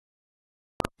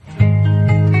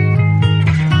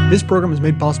This program is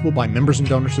made possible by members and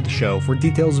donors to the show. For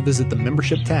details, visit the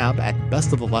membership tab at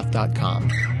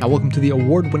bestoftheleft.com. Now, welcome to the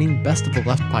award-winning Best of the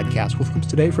Left podcast, with clips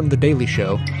today from The Daily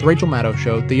Show, The Rachel Maddow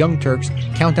Show, The Young Turks,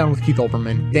 Countdown with Keith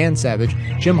Olbermann, Dan Savage,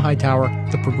 Jim Hightower,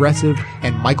 The Progressive,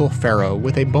 and Michael Farrow,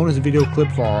 with a bonus video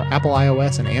clip for our Apple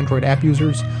iOS and Android app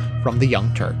users from The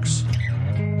Young Turks.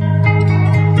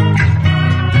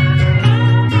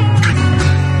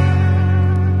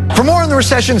 For more on the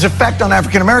recession's effect on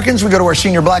African Americans, we go to our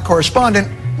senior black correspondent,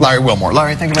 Larry Wilmore.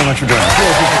 Larry, thank you very much for joining us.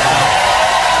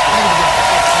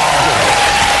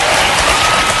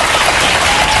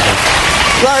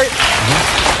 Larry,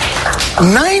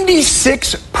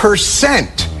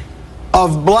 96%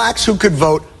 of blacks who could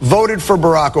vote voted for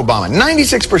Barack Obama.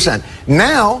 96%.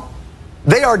 Now,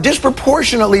 they are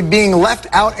disproportionately being left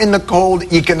out in the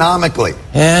cold economically.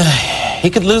 Yeah, he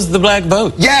could lose the black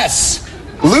vote. Yes!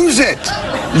 Lose it.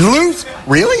 Lose.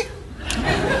 Really?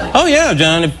 Oh, yeah,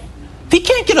 John. If he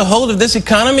can't get a hold of this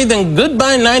economy, then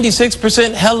goodbye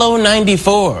 96%, hello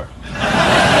 94.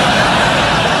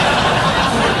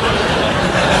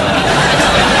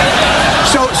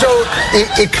 So,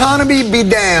 economy be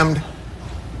damned,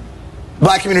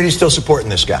 black community still supporting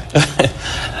this guy.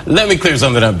 Let me clear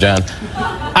something up, John.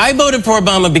 I voted for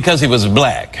Obama because he was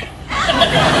black.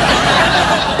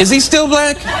 Is he still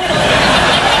black?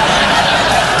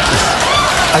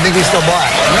 I think he's still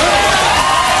black.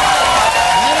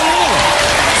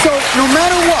 So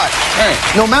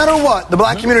no matter what, the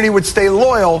black community would stay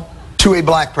loyal to a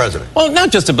black president. Well, not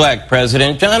just a black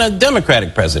president, John, a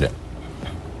Democratic president.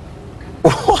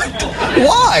 What?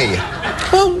 Why?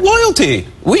 Well, loyalty.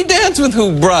 We dance with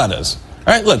who brought us.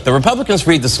 All right, look, the Republicans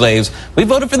freed the slaves. We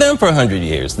voted for them for 100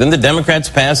 years. Then the Democrats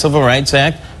passed Civil Rights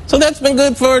Act. So that's been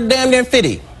good for damn near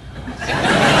 50.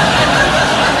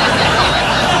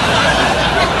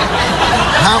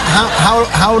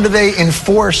 How do they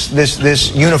enforce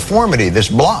this uniformity, this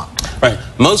block? Right,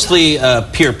 mostly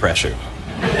peer pressure.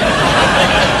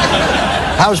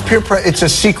 How's peer pressure? It's a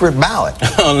secret ballot.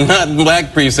 Oh, not in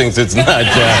black precincts, it's not,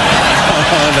 John.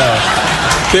 Oh, no.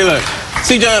 See, look.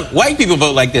 See, John, white people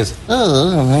vote like this. But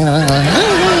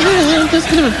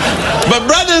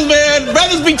brothers, man,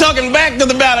 brothers be talking back to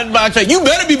the ballot box. Like, you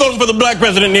better be voting for the black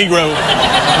president, Negro.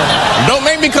 Don't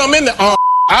make me come in there.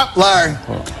 Larry,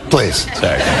 please.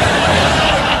 Sorry.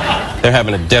 They're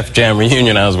having a Def Jam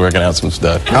reunion. I was working out some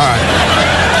stuff. All right.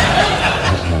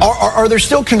 Are there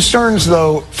still concerns,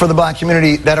 though, for the black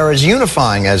community that are as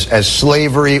unifying as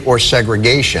slavery or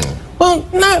segregation? Well,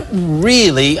 not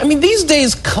really. I mean, these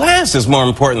days, class is more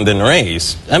important than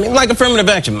race. I mean, like affirmative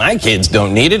action, my kids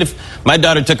don't need it. If my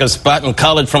daughter took a spot in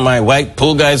college from my white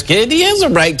pool guy's kid, he has a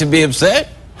right to be upset.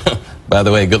 By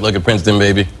the way, good luck at Princeton,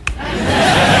 baby.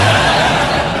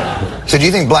 So do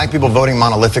you think black people voting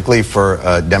monolithically for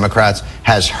Democrats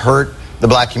has hurt the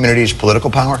black community's political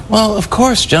power? Well, of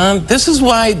course, John. This is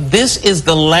why this is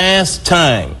the last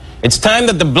time. It's time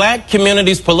that the black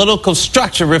community's political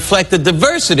structure reflect the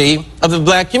diversity of the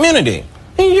black community.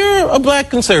 And you're a black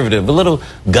conservative, a little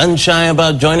gun-shy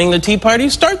about joining the Tea Party.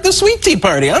 Start the sweet Tea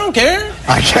Party. I don't care.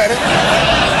 I get it.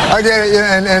 I get it.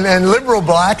 And liberal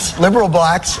blacks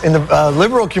in the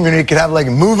liberal community could have like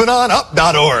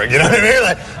movingonup.org. You know what I mean?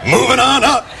 Like, moving on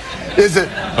up. Is it?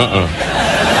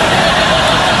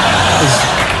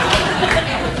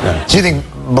 Do you think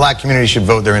black community should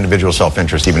vote their individual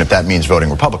self-interest, even if that means voting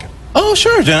Republican? Oh,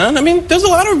 sure, John. I mean, there's a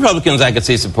lot of Republicans I could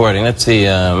see supporting. Let's see,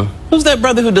 who's that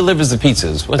brother who delivers the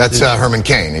pizzas? That's Herman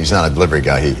Cain. He's not a delivery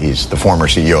guy. He's the former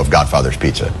CEO of Godfather's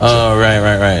Pizza. Oh,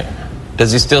 right.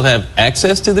 Does he still have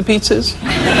access to the pizzas?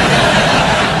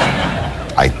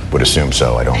 I would assume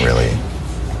so. I don't really...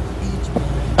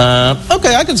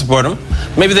 Okay, I could support him.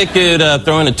 Maybe they could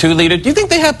throw in a 2-liter. Do you think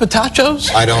they have potachos?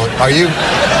 I don't...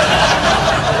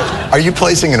 Are you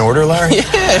placing an order, Larry?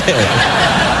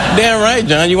 Yeah. Damn right,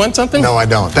 John. You want something? No, I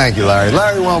don't. Thank you, Larry.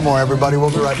 Larry Wilmore, everybody. We'll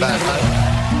be right back.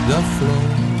 The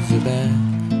floors are bare.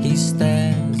 He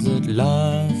stares at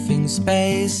laughing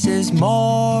spaces,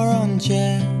 more on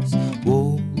chairs,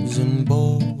 walls and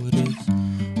borders,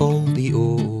 all the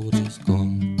orders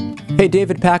gone. Hey,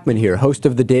 David Pakman here, host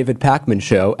of The David Pakman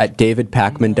Show at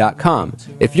davidpakman.com.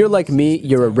 If you're like me,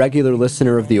 you're a regular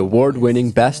listener of the award-winning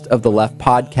Best of the Left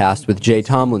podcast with Jay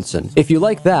Tomlinson. If you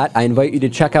like that, I invite you to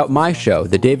check out my show,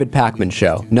 The David Pakman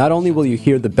Show. Not only will you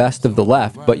hear the best of the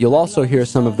left, but you'll also hear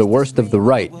some of the worst of the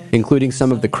right, including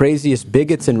some of the craziest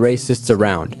bigots and racists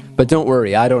around. But don't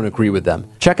worry, I don't agree with them.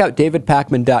 Check out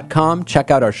davidpakman.com,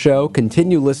 check out our show,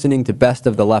 continue listening to Best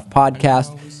of the Left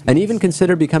podcast, and even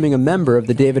consider becoming a member of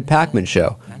The David Pakman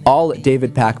Show, all at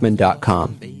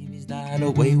davidpakman.com. That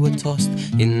away we're tossed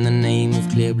in the name of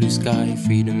clear blue sky.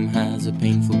 Freedom has a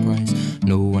painful price.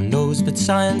 No one knows, but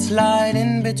science lied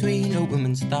in between a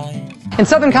woman's thighs. In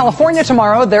Southern California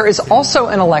tomorrow, there is also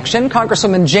an election.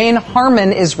 Congresswoman Jane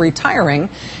Harman is retiring,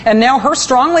 and now her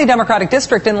strongly Democratic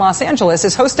district in Los Angeles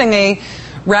is hosting a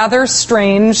rather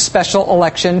strange special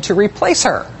election to replace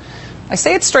her. I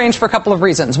say it's strange for a couple of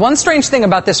reasons. One strange thing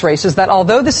about this race is that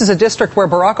although this is a district where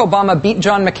Barack Obama beat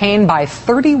John McCain by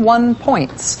 31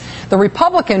 points, the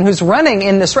Republican who's running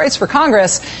in this race for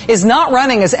Congress is not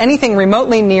running as anything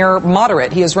remotely near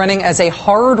moderate. He is running as a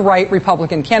hard right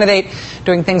Republican candidate,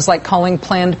 doing things like calling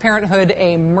Planned Parenthood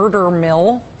a murder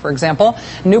mill, for example.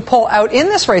 A new poll out in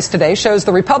this race today shows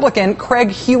the Republican, Craig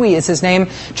Huey is his name,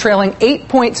 trailing 8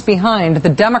 points behind the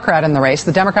Democrat in the race.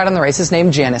 The Democrat in the race is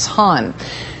named Janice Hahn.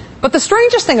 But the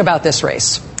strangest thing about this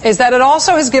race is that it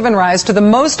also has given rise to the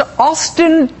most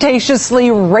ostentatiously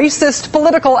racist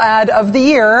political ad of the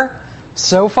year.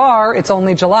 So far, it's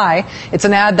only July. It's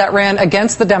an ad that ran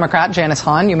against the Democrat, Janice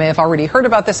Hahn. You may have already heard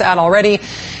about this ad already,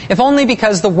 if only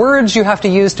because the words you have to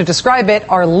use to describe it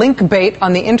are link bait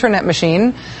on the internet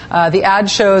machine. The ad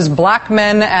shows black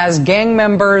men as gang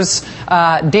members,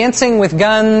 dancing with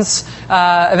guns,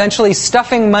 eventually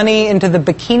stuffing money into the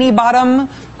bikini bottom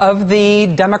of the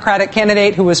Democratic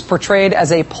candidate who was portrayed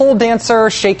as a pole dancer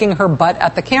shaking her butt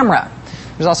at the camera.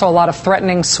 There's also a lot of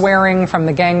threatening swearing from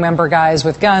the gang member guys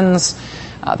with guns.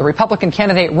 The Republican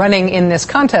candidate running in this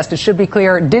contest, it should be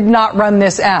clear, did not run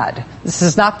this ad. This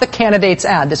is not the candidate's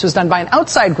ad. This was done by an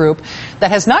outside group that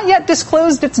has not yet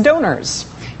disclosed its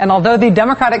donors. And although the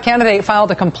Democratic candidate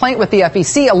filed a complaint with the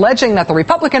FEC alleging that the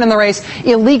Republican in the race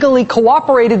illegally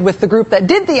cooperated with the group that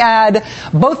did the ad,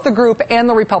 both the group and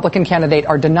the Republican candidate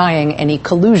are denying any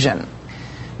collusion.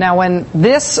 Now, when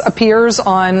this appears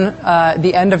on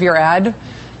the end of your ad,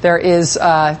 there is,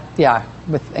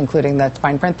 with including the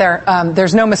fine print there,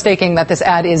 there's no mistaking that this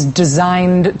ad is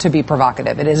designed to be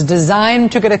provocative. It is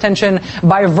designed to get attention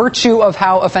by virtue of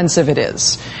how offensive it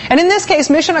is. And in this case,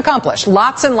 mission accomplished.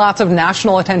 Lots and lots of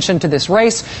national attention to this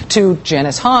race, to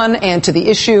Janice Hahn, and to the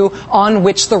issue on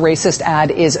which the racist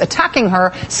ad is attacking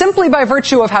her, simply by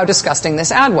virtue of how disgusting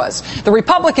this ad was. The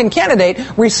Republican candidate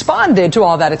responded to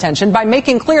all that attention by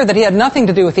making clear that he had nothing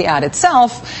to do with the ad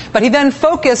itself, but he then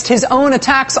focused his own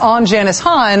attacks on Janice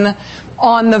Hahn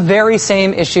on the very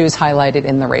same issues highlighted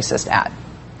in the racist ad.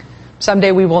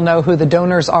 Someday we will know who the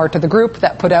donors are to the group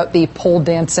that put out the pole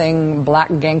dancing black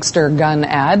gangster gun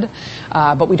ad,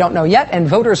 but we don't know yet, and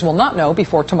voters will not know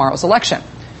before tomorrow's election.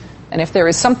 And if there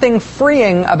is something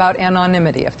freeing about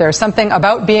anonymity, if there's something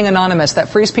about being anonymous that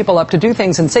frees people up to do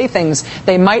things and say things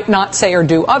they might not say or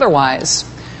do otherwise,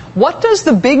 what does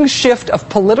the big shift of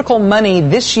political money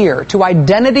this year to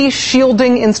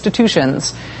identity-shielding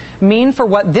institutions mean for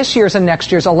what this year's and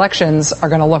next year's elections are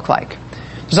going to look like?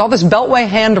 There's all this beltway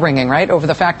hand-wringing, right, over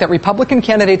the fact that Republican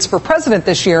candidates for president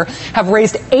this year have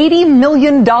raised $80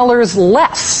 million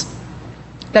less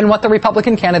than what the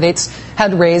Republican candidates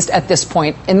had raised at this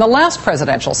point in the last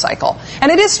presidential cycle.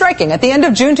 And it is striking. At the end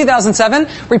of June 2007,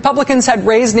 Republicans had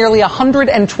raised nearly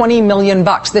 $120 million.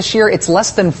 This year, it's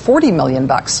less than $40 million,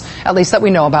 at least that we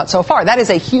know about so far. That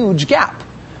is a huge gap.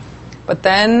 But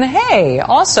then, hey,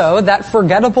 also that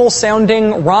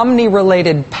forgettable-sounding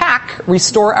Romney-related PAC,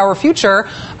 Restore Our Future,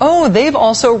 they've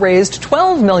also raised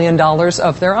 $12 million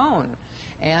of their own.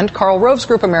 And Karl Rove's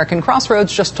group, American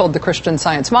Crossroads, just told the Christian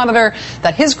Science Monitor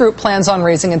that his group plans on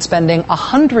raising and spending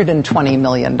 $120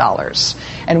 million.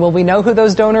 And will we know who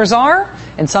those donors are?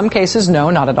 In some cases, no,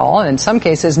 not at all. And in some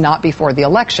cases, not before the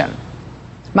election.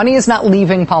 Money is not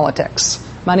leaving politics.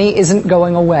 Money isn't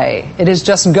going away. It is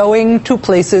just going to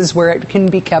places where it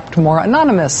can be kept more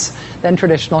anonymous than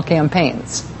traditional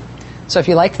campaigns. So if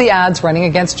you like the ads running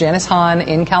against Janice Hahn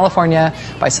in California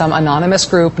by some anonymous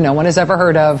group no one has ever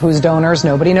heard of, whose donors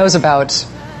nobody knows about,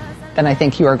 then I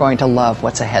think you are going to love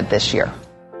what's ahead this year.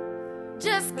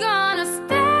 Just gonna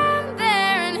stand there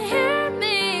and hear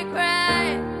me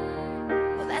cry.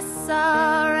 Well, that's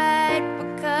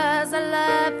alright, because I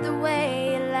love the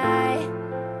way you lie.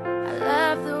 I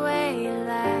love the way you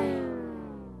lie.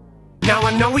 Now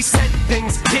I know we said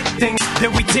things, did things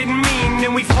that we didn't mean,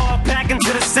 and we fall back into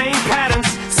the same patterns,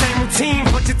 same routine,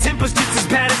 but your temper's just as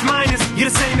bad as mine is. You're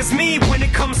the same as me, when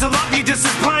it comes to love, you're just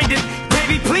as blinded.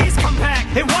 Baby, please come back,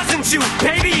 it wasn't you,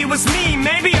 baby, it was me.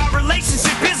 Maybe our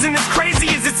relationship isn't as crazy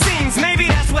as it seems. Maybe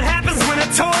that's what happens when a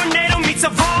tornado meets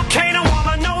a volcano. All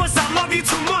I know is I love you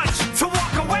too much to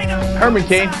walk away. Herman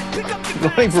Cain,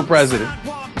 running for president.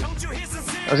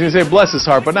 I was going to say bless his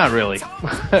heart, but not really.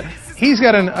 He's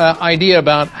got an idea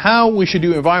about how we should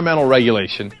do environmental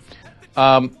regulation.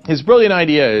 His brilliant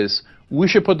idea is, we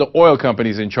should put the oil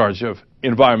companies in charge of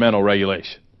environmental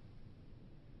regulation.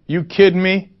 You kidding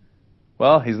me?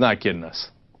 Well, he's not kidding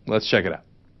us. Let's check it out.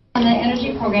 On the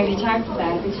energy program you talked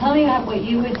about, tell me about what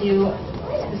you would do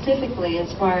specifically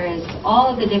as far as all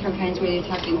of the different kinds, whether you're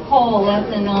talking coal,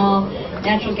 ethanol,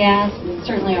 natural gas, and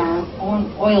certainly our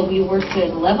own oil. Will you work to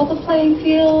level the playing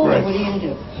field, right. Or what are you going to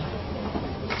do?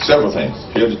 Several things.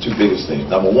 Here are the two biggest things.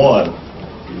 Number one,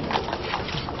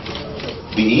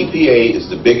 the EPA is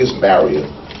the biggest barrier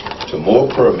to more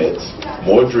permits,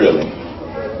 more drilling,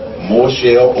 more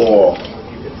shale oil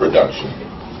production.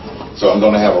 So I'm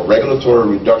going to have a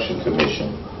regulatory reduction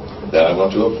commission that I'm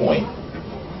going to appoint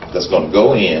that's going to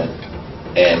go in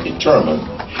and determine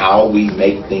how we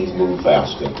make things move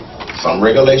faster. Some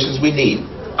regulations we need.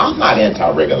 I'm not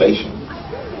anti-regulation.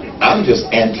 I'm just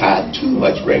anti-too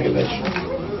much regulation.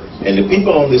 And the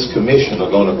people on this commission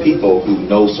are going to be people who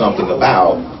know something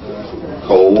about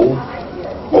coal,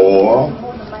 oil,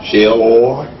 shale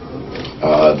oil,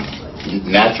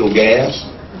 natural gas,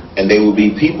 and they will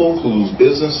be people whose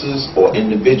businesses or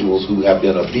individuals who have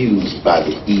been abused by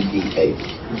the EPA.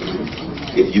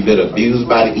 If you've been abused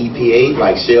by the EPA,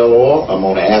 like Shell Oil, I'm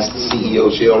going to ask the CEO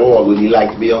of Shell Oil, would he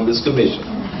like to be on this commission?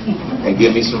 And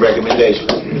give me some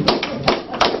recommendations.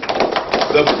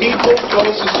 The people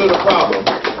closest to the problem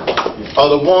are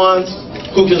the ones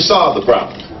who can solve the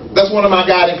problem. That's one of my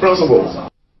guiding principles.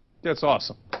 That's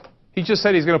awesome. He just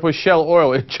said he's going to put Shell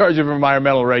Oil in charge of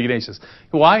environmental regulations.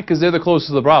 Why? Because they're the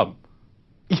closest to the problem.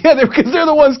 Yeah, because they're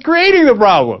the ones creating the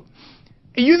problem.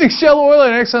 And you think Shell Oil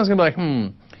and Exxon's going to be like,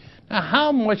 now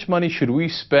how much money should we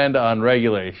spend on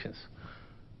regulations?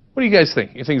 What do you guys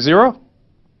think? You think zero?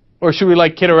 Or should we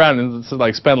like kid around and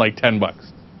like spend like $10?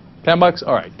 $10?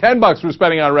 All right, $10 we're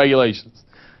spending on regulations.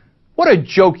 What a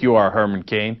joke you are, Herman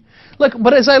Cain. Look,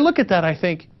 but as I look at that, I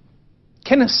think,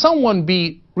 can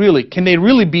they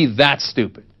really be that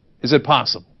stupid? Is it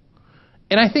possible?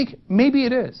 And I think maybe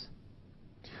it is.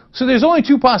 So there's only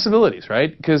two possibilities,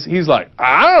 right? Because he's like,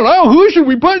 I don't know, who should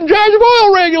we put in charge of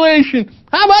oil regulation?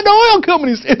 How about the oil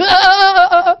companies?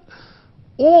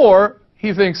 Or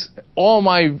he thinks all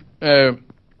my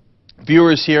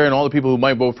viewers here and all the people who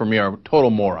might vote for me are total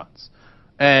morons.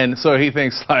 And so he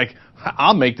thinks like,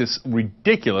 I'll make this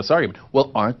ridiculous argument.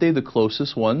 Well, aren't they the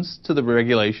closest ones to the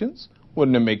regulations?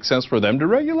 Wouldn't it make sense for them to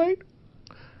regulate?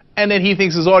 And then he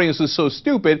thinks his audience is so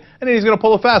stupid, and then he's going to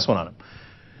pull a fast one on him.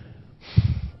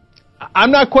 I'm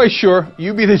not quite sure.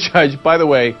 You be the judge. By the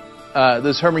way,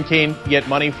 does Herman Cain get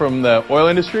money from the oil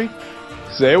industry?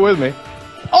 Say it with me.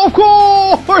 Of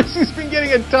course, he's been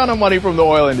getting a ton of money from the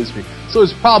oil industry. So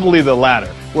it's probably the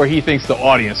latter, where he thinks the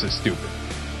audience is stupid.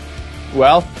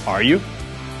 Well, are you?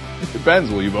 It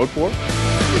depends. Will you vote for?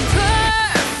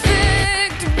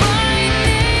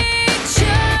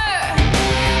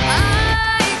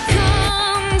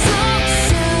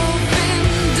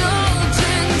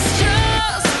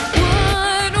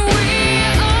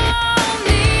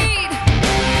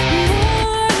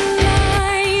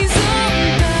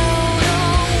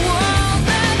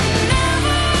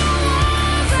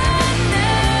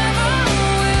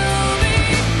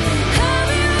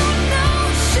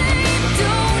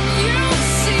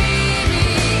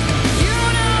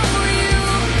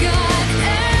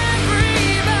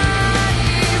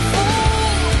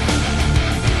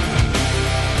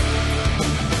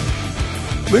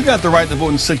 We got the right to vote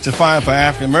in 65 for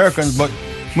African Americans, but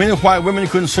many white women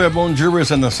couldn't serve on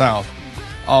juries in the South.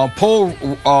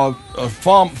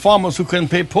 Farmers who couldn't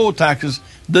pay poll taxes,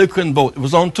 they couldn't vote. It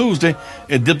was on Tuesday,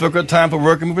 a difficult time for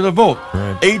working people to vote.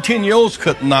 Right. 18-year-olds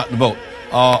could not vote.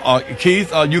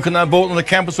 Keith, you could not vote on the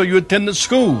campus where you attended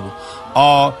school.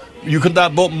 You could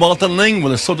not vote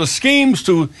multilingually. So the schemes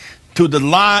to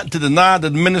deny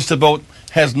the minister vote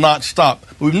has not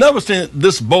stopped. We've never seen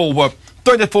this bold where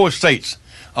 34 states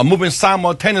are moving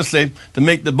simultaneously to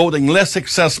make the voting less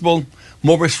accessible,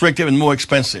 more restrictive, and more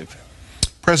expensive.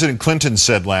 President Clinton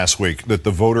said last week that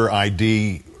the voter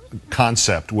ID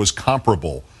concept was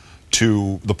comparable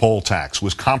to the poll tax,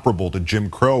 was comparable to Jim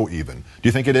Crow even. Do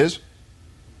you think it is?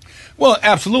 Well,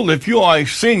 absolutely. If you are a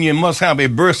senior, you must have a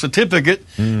birth certificate.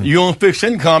 You're on fixed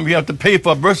income, you have to pay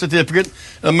for a birth certificate. It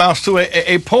amounts to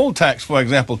a poll tax, for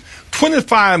example.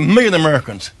 25 million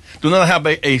Americans do not have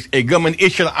a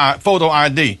government-issued photo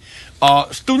ID.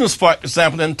 Students, for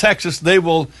example, in Texas, they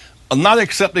will not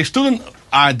accept a student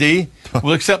ID,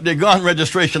 will accept their gun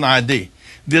registration ID.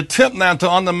 The attempt now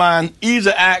to undermine easy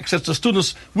access to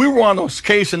students. We were on a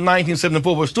case in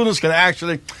 1974 where students can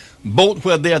actually vote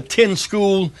where they attend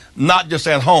school, not just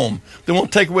at home. They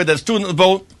won't take away that student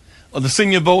vote or the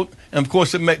senior vote, and of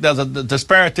course there's a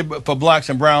disparity for blacks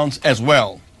and browns as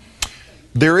well.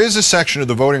 There is a section of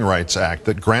the Voting Rights Act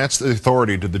that grants the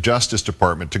authority to the Justice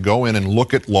Department to go in and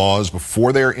look at laws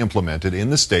before they are implemented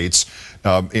in the states,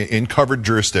 in covered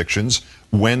jurisdictions,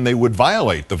 when they would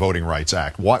violate the Voting Rights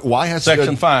Act. Why has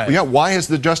Section 5. Yeah, why has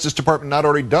the Justice Department not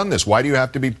already done this? Why do you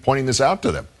have to be pointing this out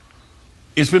to them?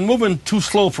 It's been moving too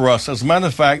slow for us. As a matter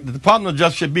of fact, the Department of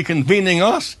Justice should be convening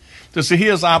us to say,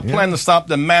 here's our plan to stop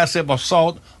the massive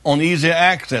assault on easier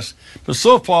access. But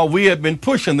so far, we have been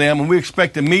pushing them, and we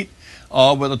expect to meet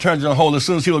with Attorney General Holder as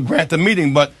soon as he will grant the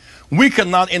meeting. But we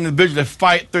cannot individually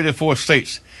fight 34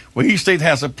 states, where each state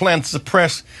has a plan to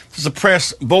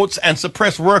suppress votes and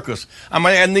suppress workers. I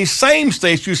mean, in these same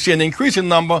states, you see an increasing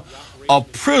number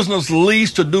of prisoners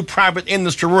leased to do private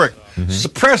industry work.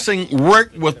 Suppressing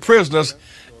work with prisoners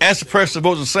and suppressing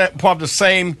votes is part of the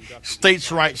same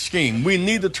states' rights scheme. We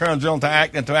need the Attorney General to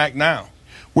act, and to act now.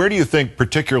 Where do you think,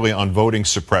 particularly on voting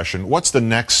suppression, what's the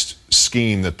next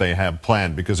scheme that they have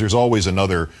planned? Because there's always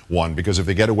another one, because if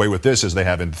they get away with this, as they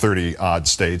have in 30-odd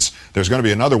states, there's going to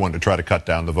be another one to try to cut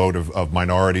down the vote of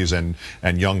minorities and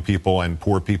young people and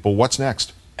poor people. What's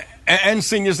next? And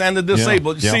seniors and the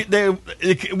disabled. Yeah. See,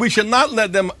 we should not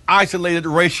let them isolated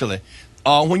racially.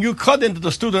 When you cut into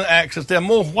the student access, there are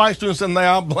more white students than there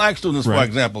are black students, for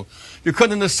example. You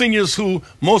cut into seniors who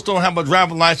most don't have a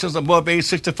driver's license above age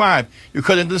 65. You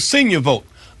cut into the senior vote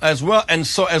as well, and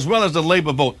so as well as the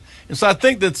labor vote. And so I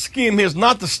think the scheme here is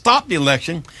not to stop the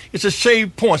election; it's to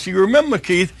shave points. You remember,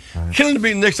 Keith, Kennedy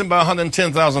beat Nixon by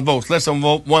 110,000 votes, less than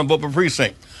one vote per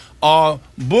precinct.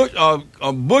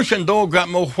 Bush and Dole got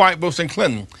more white votes than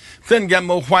Clinton. Clinton got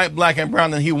more white, black, and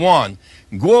brown than he won.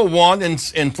 Gore won in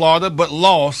Florida, but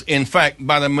lost, in fact,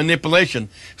 by the manipulation.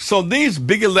 So these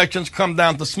big elections come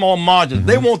down to small margins.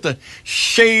 They want to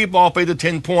shave off 8 to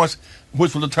 10 points,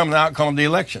 which will determine the outcome of the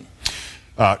election.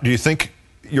 Do you think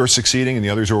you're succeeding, and the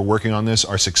others who are working on this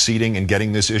are succeeding in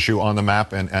getting this issue on the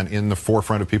map and in the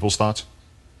forefront of people's thoughts?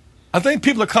 I think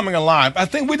people are coming alive. I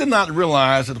think we did not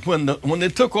realize that when they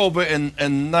took over in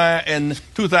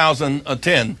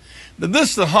 2010, that this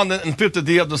is the 150th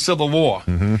year of the Civil War.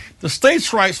 The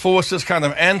states' rights force is kind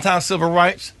of anti-civil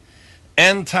rights,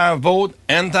 anti-vote,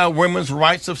 anti-women's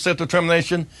rights of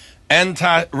self-determination,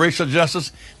 anti-racial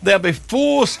justice. They have a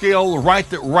full-scale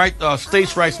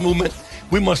states' rights movement.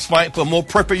 We must fight for a more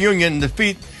perfect union and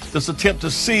defeat this attempt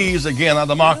to seize again our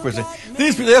democracy.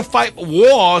 These people, they fight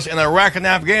wars in Iraq and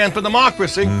Afghanistan for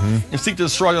democracy and seek to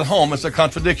destroy it at home. It's a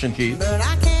contradiction, Keith. But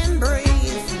I can breathe.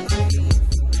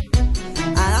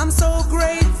 And I'm so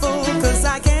grateful because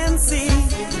I can see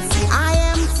I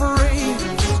am free.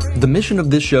 The mission of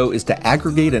this show is to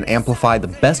aggregate and amplify the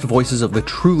best voices of the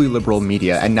truly liberal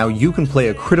media, and now you can play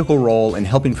a critical role in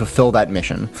helping fulfill that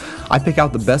mission. I pick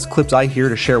out the best clips I hear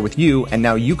to share with you, and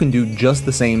now you can do just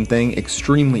the same thing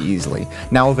extremely easily.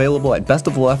 Now available at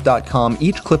bestoftheleft.com,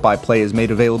 each clip I play is made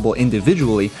available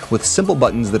individually with simple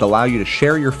buttons that allow you to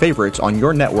share your favorites on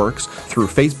your networks through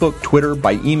Facebook, Twitter,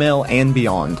 by email, and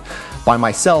beyond. By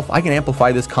myself, I can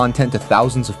amplify this content to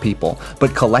thousands of people,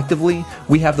 but collectively,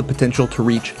 we have the potential to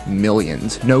reach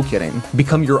millions. No kidding.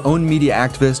 Become your own media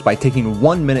activist by taking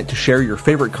 1 minute to share your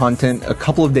favorite content a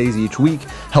couple of days each week,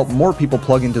 help more people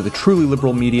plug into the truly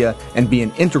liberal media, and be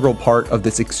an integral part of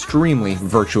this extremely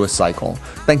virtuous cycle.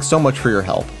 Thanks so much for your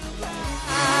help.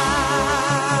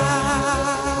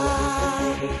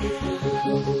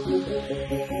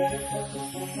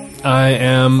 I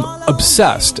am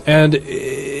obsessed, and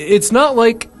it's not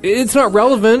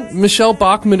relevant. Michelle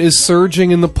Bachmann is surging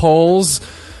in the polls,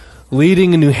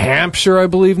 leading in New Hampshire, I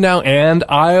believe now, and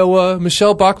Iowa.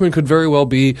 Michelle Bachmann could very well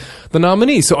be the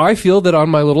nominee. So I feel that on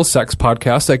my little sex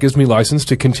podcast, that gives me license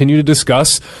to continue to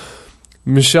discuss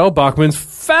Michelle Bachmann's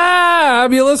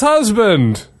fabulous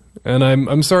husband. And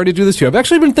I'm sorry to do this to you. I've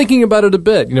actually been thinking about it a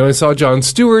bit. You know, I saw Jon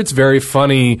Stewart's very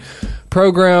funny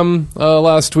program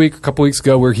last week, a couple weeks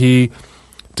ago, where he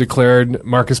declared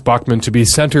Marcus Bachmann to be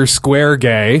center square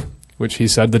gay, which he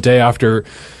said the day after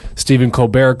Stephen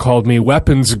Colbert called me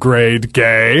weapons grade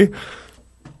gay.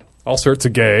 All sorts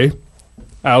of gay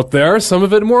out there, some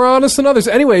of it more honest than others.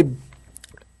 Anyway,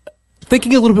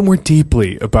 thinking a little bit more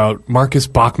deeply about Marcus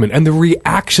Bachmann and the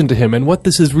reaction to him and what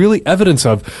this is really evidence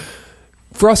of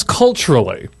for us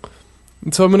culturally.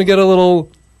 And so I'm going to get a little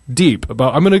deep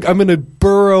about, I'm going to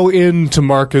burrow into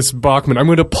Marcus Bachmann. I'm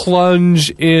going to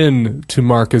plunge in to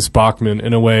Marcus Bachmann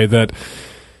in a way that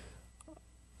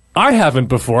I haven't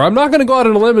before. I'm not going to go out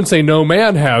on a limb and say no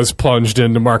man has plunged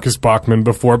into Marcus Bachmann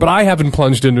before, but I haven't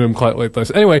plunged into him quite like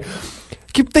this. Anyway,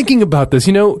 keep thinking about this.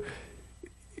 You know,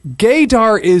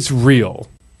 gaydar is real.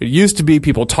 It used to be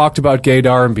people talked about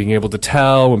gaydar and being able to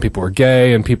tell when people were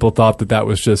gay, and people thought that that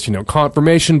was just, you know,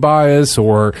 confirmation bias,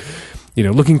 or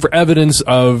looking for evidence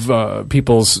of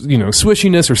people's,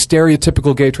 swishiness or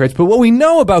stereotypical gay traits. But what we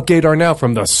know about gaydar now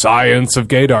from the science of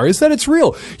gaydar is that it's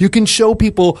real. You can show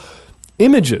people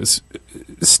images,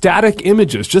 static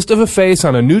images, just of a face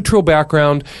on a neutral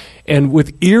background, and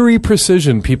with eerie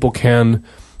precision, people can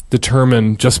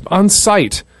determine just on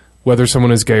sight whether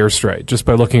someone is gay or straight, just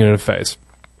by looking at a face.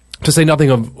 To say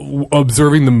nothing of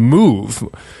observing the move.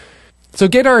 So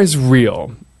gaydar is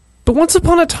real. But once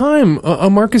upon a time, a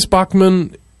Marcus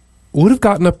Bachmann would have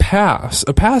gotten a pass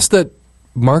that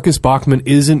Marcus Bachmann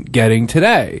isn't getting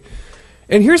today.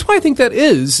 And here's why I think that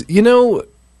is.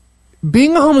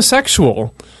 Being a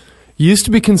homosexual used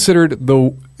to be considered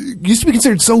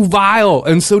so vile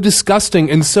and so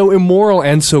disgusting and so immoral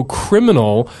and so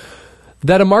criminal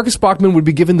that a Marcus Bachmann would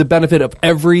be given the benefit of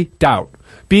every doubt.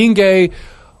 Being gay,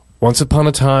 once upon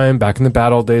a time, back in the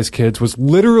bad old days, kids, was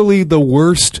literally the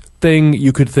worst thing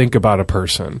you could think about a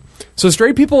person. So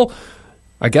straight people,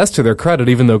 I guess to their credit,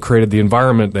 even though created the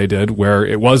environment they did where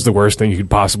it was the worst thing you could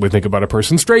possibly think about a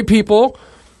person, straight people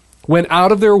went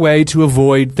out of their way to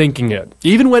avoid thinking it.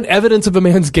 Even when evidence of a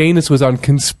man's gayness was on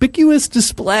conspicuous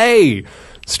display,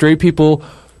 straight people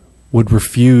would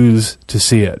refuse to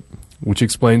see it, which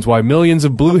explains why millions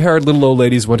of blue-haired little old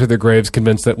ladies went to their graves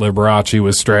convinced that Liberace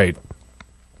was straight.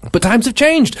 But times have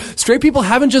changed. Straight people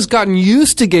haven't just gotten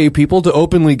used to gay people, to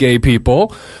openly gay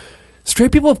people.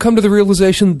 Straight people have come to the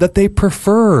realization that they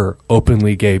prefer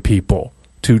openly gay people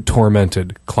to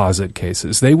tormented closet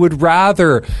cases. They would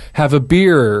rather have a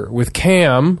beer with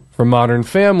Cam from Modern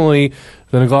Family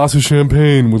than a glass of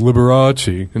champagne with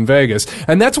Liberace in Vegas.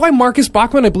 And that's why Marcus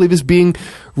Bachmann, I believe, is being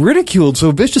ridiculed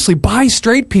so viciously by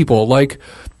straight people like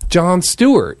Jon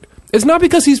Stewart. It's not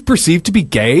because he's perceived to be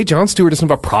gay. Jon Stewart doesn't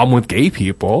have a problem with gay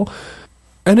people.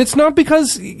 And it's not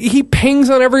because he pings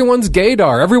on everyone's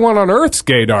gaydar, everyone on Earth's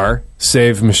gaydar,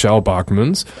 save Michelle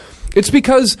Bachmann's. It's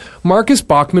because Marcus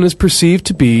Bachmann is perceived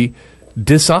to be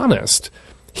dishonest.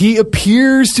 He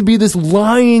appears to be this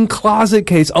lying closet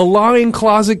case, a lying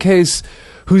closet case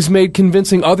who's made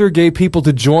convincing other gay people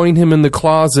to join him in the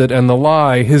closet and the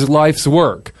lie his life's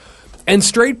work. And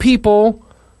straight people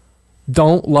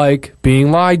don't like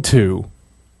being lied to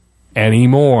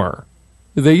anymore.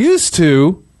 They used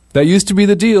to. That used to be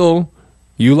the deal.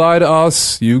 You lie to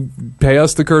us, you pay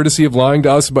us the courtesy of lying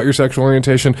to us about your sexual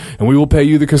orientation, and we will pay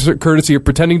you the courtesy of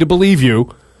pretending to believe you.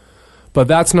 But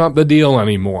that's not the deal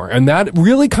anymore. And that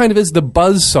really kind of is the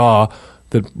buzzsaw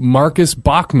that Marcus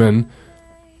Bachmann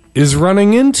is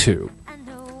running into.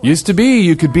 Used to be,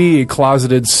 you could be a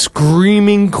closeted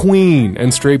screaming queen,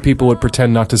 and straight people would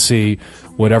pretend not to see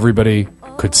what everybody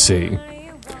could see.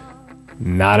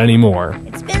 Not anymore.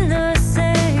 It's been the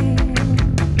same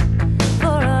for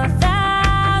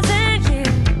 1,000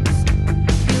 years.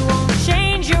 You won't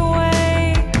change your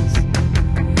ways.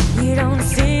 You don't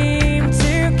seem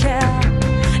to care.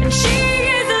 And she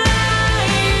is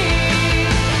lying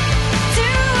to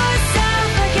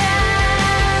herself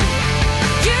again.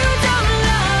 You don't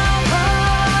love her.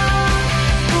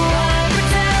 Why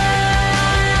pretend?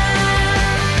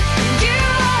 You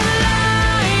are lying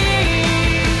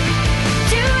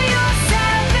to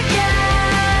yourself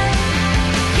again.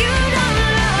 You don't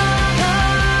love her.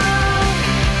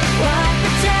 Why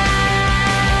pretend?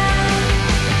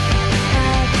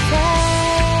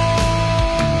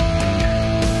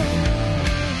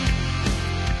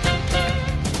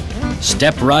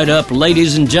 Step right up,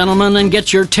 ladies and gentlemen, and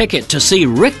get your ticket to see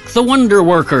Rick the Wonder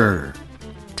Worker.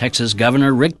 Texas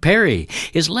Governor Rick Perry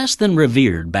is less than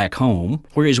revered back home,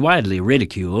 where he's widely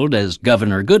ridiculed as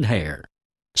Governor Goodhair.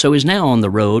 So he's now on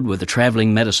the road with a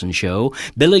traveling medicine show,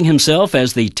 billing himself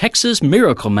as the Texas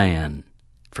Miracle Man.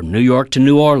 From New York to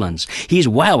New Orleans, he's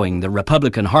wowing the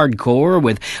Republican hardcore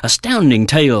with astounding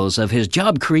tales of his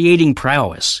job-creating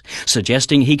prowess,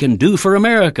 suggesting he can do for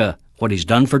America what he's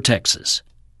done for Texas.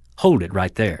 Hold it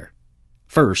right there.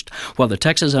 First, while the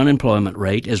Texas unemployment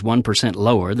rate is 1%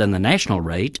 lower than the national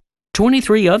rate,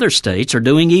 23 other states are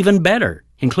doing even better,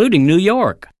 including New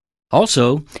York.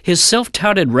 Also, his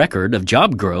self-touted record of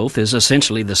job growth is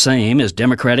essentially the same as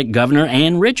Democratic Governor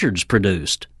Ann Richards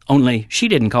produced, only she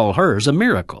didn't call hers a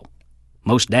miracle.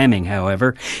 Most damning,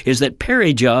 however, is that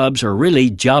Perry jobs are really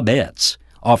jobettes,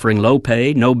 offering low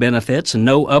pay, no benefits, and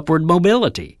no upward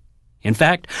mobility. In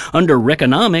fact, under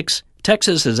Rickonomics,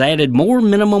 Texas has added more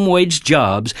minimum wage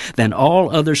jobs than all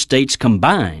other states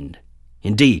combined.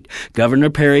 Indeed,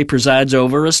 Governor Perry presides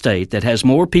over a state that has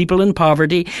more people in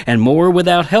poverty and more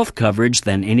without health coverage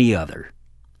than any other.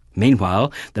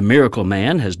 Meanwhile, the Miracle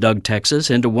Man has dug Texas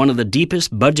into one of the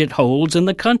deepest budget holes in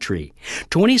the country,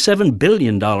 $27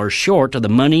 billion short of the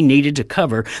money needed to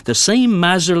cover the same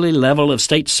miserly level of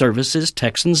state services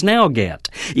Texans now get,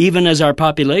 even as our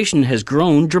population has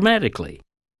grown dramatically.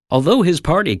 Although his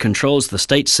party controls the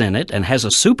state Senate and has a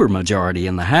supermajority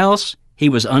in the House, he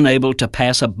was unable to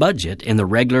pass a budget in the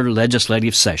regular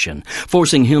legislative session,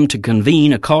 forcing him to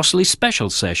convene a costly special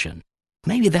session.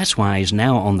 Maybe that's why he's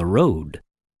now on the road.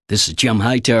 This is Jim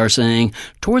Hightower saying,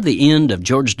 toward the end of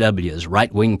George W.'s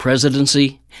right-wing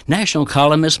presidency, national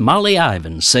columnist Molly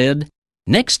Ivins said,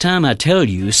 "Next time I tell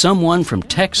you someone from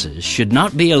Texas should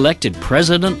not be elected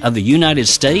President of the United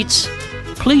States,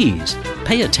 please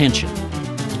pay attention."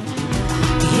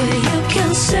 Yeah, you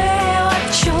can say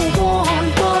what you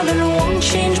want, but it won't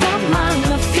change my mind.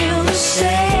 I feel the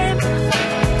same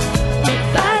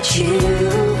about you.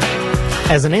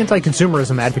 As an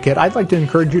anti-consumerism advocate, I'd like to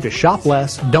encourage you to shop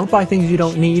less, don't buy things you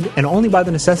don't need, and only buy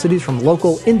the necessities from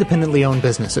local, independently owned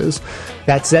businesses.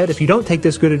 That said, if you don't take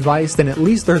this good advice, then at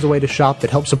least there's a way to shop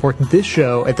that helps support this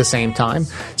show at the same time.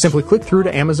 Simply click through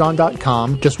to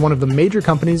Amazon.com, just one of the major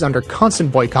companies under constant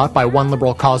boycott by one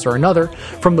liberal cause or another,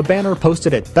 from the banner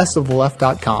posted at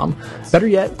bestoftheleft.com. Better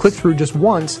yet, click through just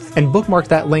once and bookmark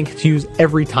that link to use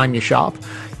every time you shop.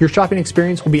 Your shopping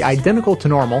experience will be identical to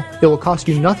normal. It will cost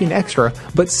you nothing extra,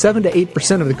 but 7 to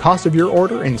 8% of the cost of your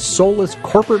order in soulless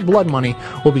corporate blood money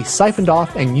will be siphoned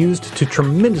off and used to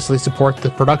tremendously support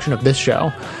the production of this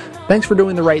show. Thanks for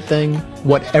doing the right thing,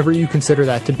 whatever you consider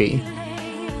that to be.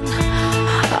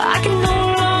 I can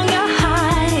no longer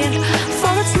hide,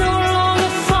 for it's no longer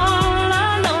fun.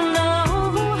 I don't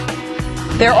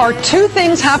know. There are two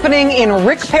things happening in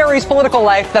Rick Perry's political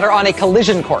life that are on a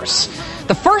collision course.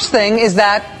 The first thing is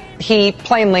that he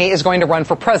plainly is going to run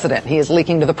for president. He is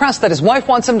leaking to the press that his wife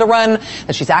wants him to run,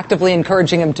 that she's actively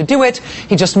encouraging him to do it.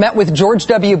 He just met with George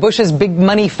W. Bush's big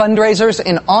money fundraisers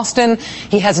in Austin.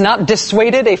 He has not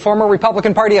dissuaded a former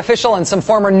Republican Party official and some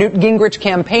former Newt Gingrich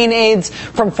campaign aides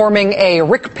from forming a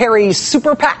Rick Perry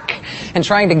super PAC and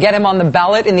trying to get him on the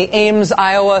ballot in the Ames,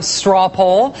 Iowa straw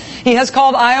poll. He has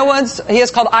called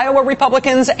Iowa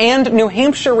Republicans and New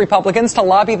Hampshire Republicans to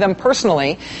lobby them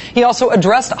personally. He also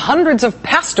addressed hundreds of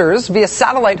pastors via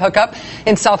satellite hookup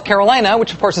in South Carolina,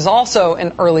 which of course is also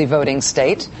an early voting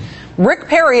state. Rick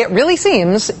Perry, it really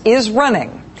seems, is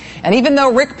running. And even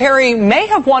though Rick Perry may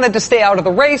have wanted to stay out of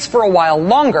the race for a while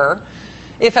longer,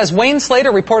 if, as Wayne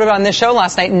Slater reported on this show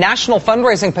last night, national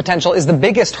fundraising potential is the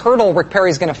biggest hurdle Rick Perry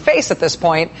is going to face at this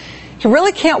point, he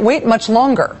really can't wait much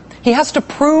longer. He has to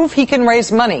prove he can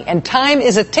raise money, and time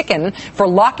is a-ticking for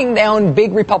locking down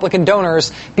big Republican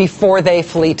donors before they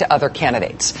flee to other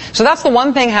candidates. So that's the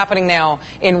one thing happening now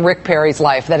in Rick Perry's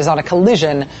life that is on a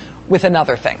collision with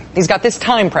another thing. He's got this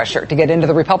time pressure to get into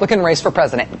the Republican race for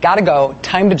president. Gotta go,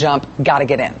 time to jump, gotta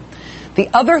get in. The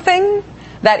other thing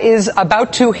that is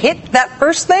about to hit that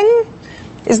first thing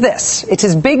is this. It's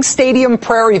his big stadium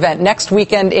prayer event next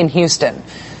weekend in Houston,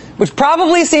 which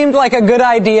probably seemed like a good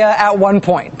idea at one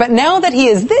point. But now that he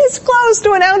is this close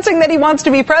to announcing that he wants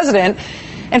to be president,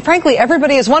 and frankly,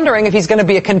 everybody is wondering if he's going to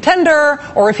be a contender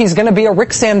or if he's going to be a Rick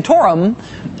Santorum,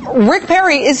 Rick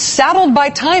Perry is saddled by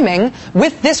timing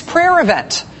with this prayer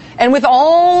event and with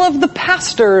all of the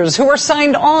pastors who are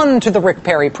signed on to the Rick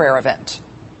Perry prayer event.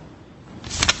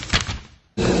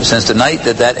 Since the night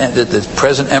that the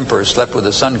present emperor slept with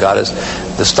the sun goddess,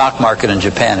 the stock market in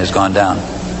Japan has gone down.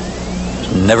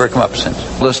 Never come up since.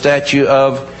 The Statue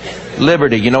of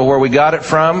Liberty. You know where we got it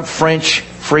from? French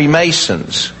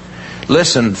Freemasons.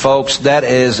 Listen, folks, that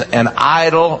is an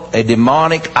idol, a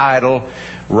demonic idol,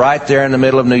 right there in the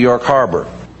middle of New York Harbor.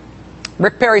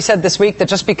 Rick Perry said this week that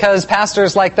just because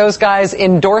pastors like those guys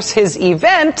endorse his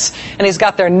event, and he's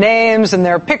got their names and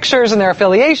their pictures and their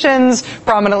affiliations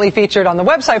prominently featured on the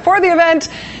website for the event,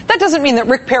 that doesn't mean that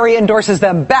Rick Perry endorses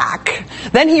them back.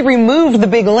 Then he removed the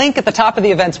big link at the top of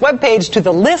the event's webpage to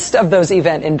the list of those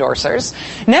event endorsers.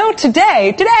 Now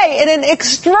today, in an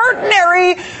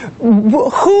extraordinary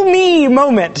who me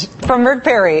moment from Rick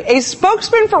Perry, a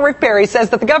spokesman for Rick Perry says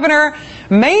that the governor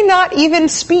may not even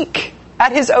speak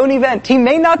at his own event. He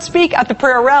may not speak at the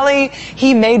prayer rally.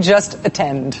 He may just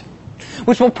attend,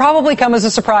 which will probably come as a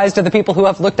surprise to the people who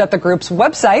have looked at the group's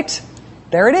website.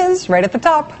 There it is, right at the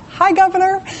top. Hi,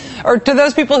 Governor. Or to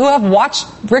those people who have watched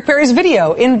Rick Perry's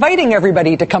video inviting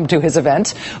everybody to come to his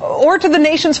event. Or to the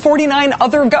nation's 49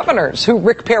 other governors who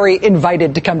Rick Perry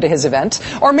invited to come to his event.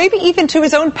 Or maybe even to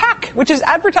his own PAC, which is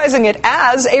advertising it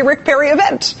as a Rick Perry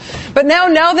event. But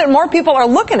now that more people are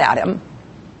looking at him,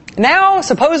 now,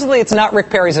 supposedly, it's not Rick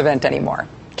Perry's event anymore.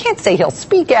 Can't say he'll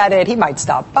speak at it. He might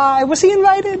stop by. Was he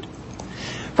invited?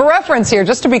 For reference here,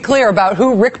 just to be clear about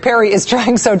who Rick Perry is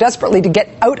trying so desperately to get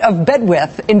out of bed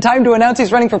with in time to announce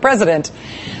he's running for president,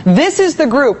 this is the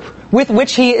group with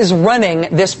which he is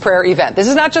running this prayer event. This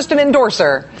is not just an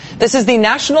endorser. This is the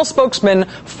national spokesman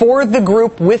for the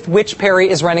group with which Perry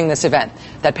is running this event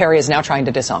that Perry is now trying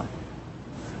to disown.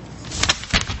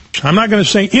 I'm not going to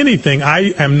say anything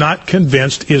I am not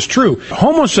convinced is true.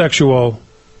 Homosexual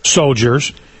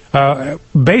soldiers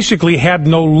basically had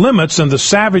no limits in the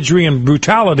savagery and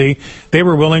brutality they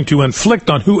were willing to inflict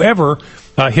on whoever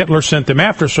Hitler sent them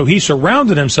after. So he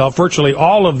surrounded himself, virtually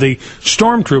all of the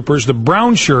stormtroopers, the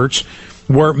brown shirts,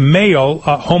 were male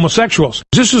homosexuals.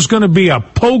 This is going to be a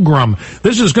pogrom.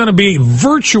 This is going to be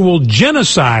virtual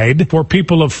genocide for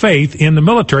people of faith in the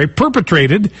military,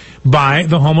 perpetrated by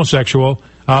the homosexual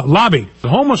lobby. The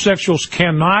homosexuals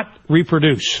cannot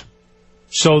reproduce,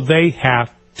 so they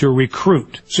have to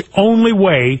recruit. It's the only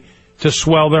way to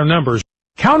swell their numbers.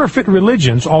 Counterfeit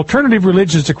religions, alternative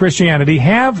religions to Christianity,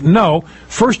 have no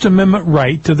First Amendment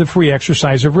right to the free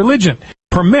exercise of religion.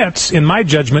 Permits, in my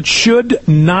judgment, should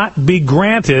not be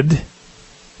granted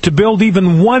to build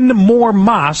even one more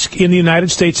mosque in the United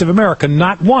States of America.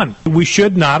 Not one. We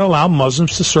should not allow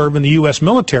Muslims to serve in the U.S.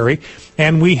 military,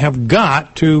 and we have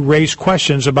got to raise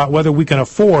questions about whether we can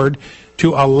afford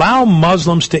to allow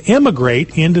Muslims to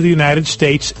immigrate into the United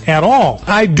States at all.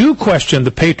 I do question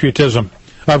the patriotism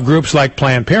of groups like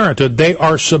Planned Parenthood. They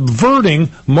are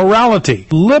subverting morality.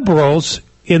 Liberals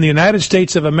in the United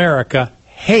States of America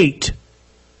hate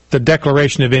the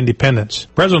Declaration of Independence.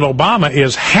 President Obama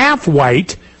is half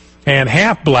white and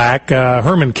half black.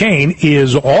 Herman Cain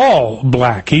is all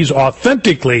black. He's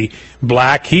authentically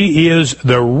black. He is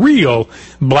the real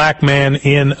black man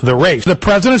in the race. The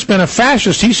president's been a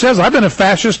fascist. He says, I've been a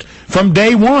fascist from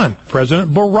day one.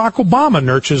 President Barack Obama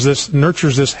nurtures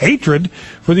this hatred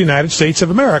for the United States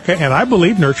of America, and I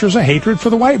believe nurtures a hatred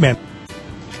for the white man.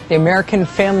 The American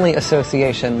Family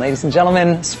Association, ladies and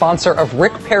gentlemen, sponsor of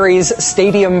Rick Perry's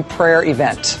Stadium Prayer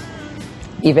event,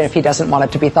 even if he doesn't want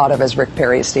it to be thought of as Rick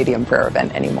Perry's Stadium Prayer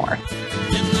event anymore.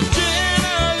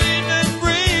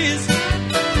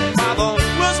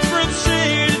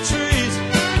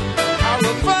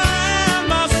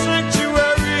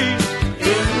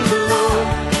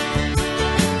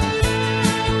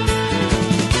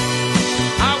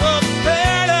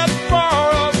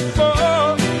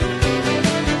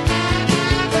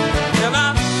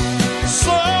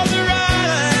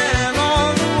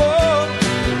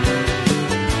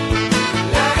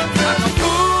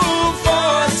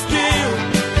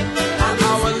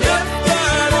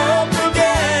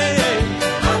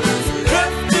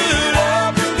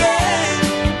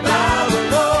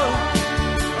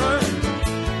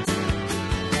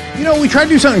 We try to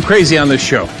do something crazy on this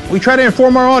show. We try to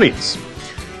inform our audience.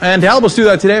 And to help us do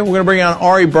that today, we're going to bring on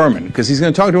Ari Berman, because he's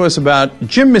going to talk to us about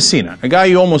Jim Messina, a guy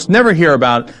you almost never hear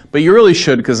about, but you really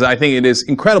should, because I think it is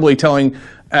incredibly telling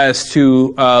as to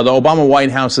the Obama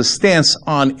White House's stance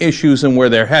on issues and where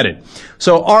they're headed.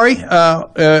 So Ari,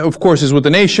 of course, is with The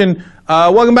Nation.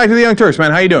 Welcome back to the Young Turks,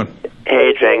 man. How you doing?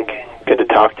 Hey, Cenk. Good to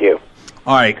talk to you.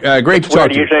 All right, great to talk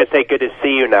to you. Usually I say good to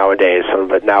see you nowadays,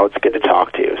 but now it's good to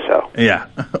talk to you. So yeah,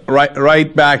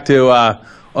 right back to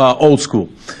old school.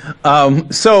 All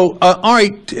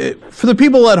right, for the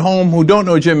people at home who don't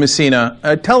know Jim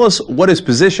Messina, tell us what his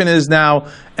position is now,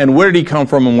 and where did he come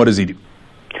from, and what does he do?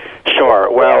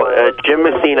 Sure. Well, Jim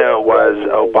Messina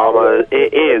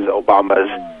is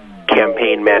Obama's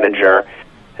campaign manager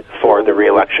for the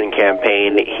re-election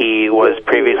campaign. He was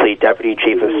previously Deputy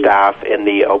Chief of Staff in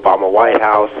the Obama White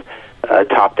House,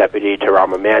 top deputy to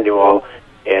Rahm Emanuel,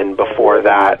 and before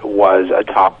that was a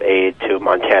top aide to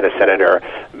Montana Senator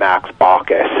Max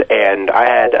Baucus. And I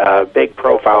had a big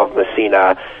profile of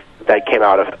Messina that came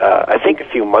out of, I think, a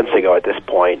few months ago at this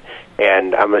point,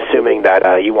 and I'm assuming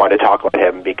that you want to talk about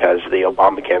him because the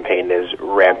Obama campaign is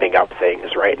ramping up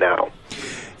things right now.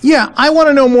 Yeah, I want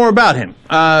to know more about him.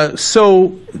 So,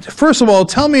 first of all,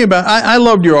 tell me about, I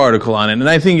loved your article on it, and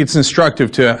I think it's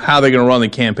instructive to how they're going to run the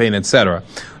campaign, etc.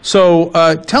 So,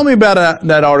 tell me about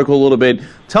that article a little bit.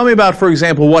 Tell me about, for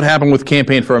example, what happened with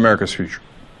Campaign for America's Future.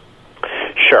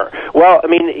 Sure. Well, I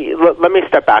mean, let me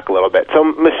step back a little bit. So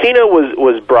Messina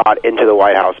was brought into the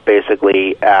White House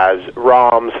basically as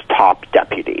Rahm's top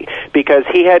deputy because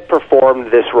he had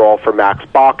performed this role for Max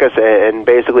Baucus and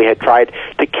basically had tried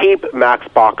to keep Max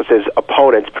Baucus's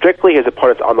opponents, particularly his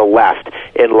opponents on the left,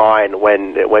 in line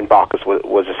when Baucus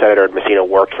was a senator and Messina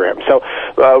worked for him. So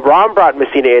Rahm brought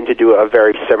Messina in to do a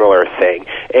very similar thing.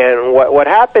 And what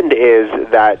happened is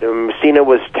that Messina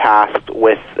was tasked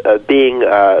with being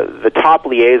the top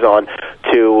liaison liaison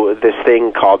to this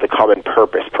thing called the Common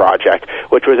Purpose Project,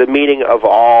 which was a meeting of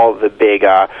all the big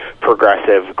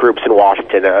progressive groups in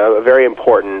Washington, a very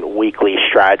important weekly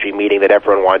strategy meeting that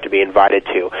everyone wanted to be invited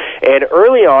to. And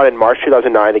early on in March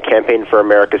 2009, the Campaign for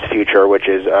America's Future, which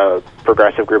is a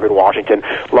progressive group in Washington,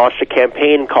 launched a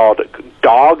campaign called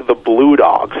Dog the Blue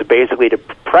Dogs, basically to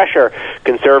pressure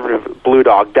conservative Blue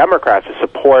Dog Democrats to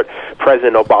support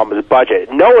President Obama's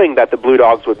budget, knowing that the Blue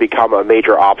Dogs would become a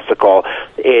major obstacle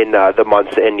in the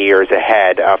months and years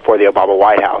ahead for the Obama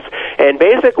White House. And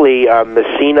basically,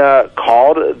 Messina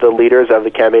called the leaders of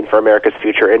the Campaign for America's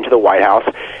Future into the White House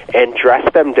and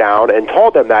dressed them down and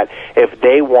told them that if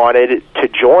they wanted to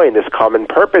join this Common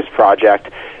Purpose Project,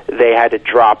 they had to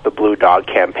drop the Blue Dog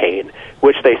campaign,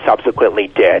 which they subsequently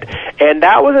did. And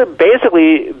that was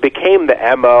basically became the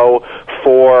MO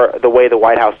for the way the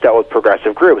White House dealt with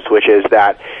progressive groups, which is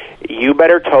that you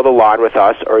better toe the line with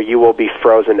us or you will be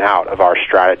frozen out of our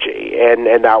strategy.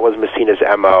 And that was Messina's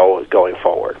MO going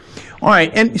forward. All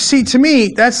right, and see, to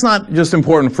me, that's not just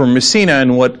important for Messina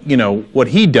and what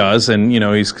he does, and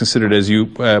he's considered, as you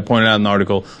pointed out in the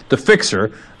article, the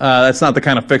fixer. That's not the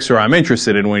kind of fixer I'm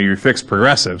interested in when you fix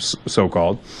progressives,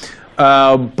 so-called.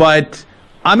 But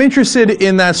I'm interested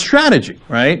in that strategy,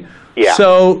 right? Yeah.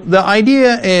 So the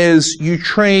idea is you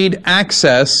trade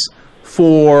access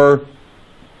for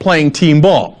playing team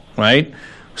ball, right?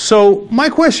 So one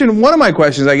of my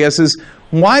questions, I guess, is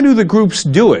why do the groups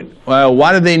do it?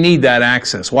 Why do they need that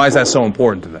access? Why is that so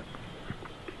important to them?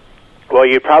 Well,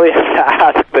 you probably have to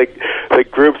ask the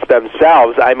groups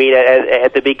themselves. I mean,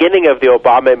 at the beginning of the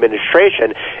Obama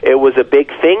administration, it was a big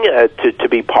thing to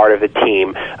be part of the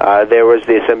team. There was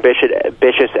this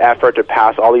ambitious effort to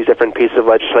pass all these different pieces of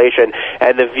legislation,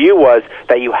 and the view was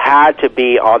that you had to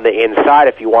be on the inside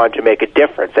if you wanted to make a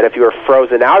difference, and if you were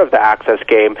frozen out of the access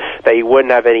game, that you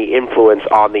wouldn't have any influence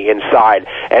on the inside.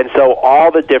 And so all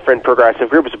the different progressive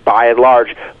groups, by and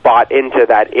large, bought into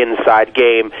that inside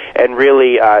game and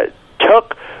really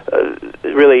took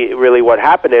really what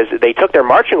happened is they took their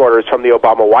marching orders from the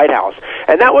Obama White House.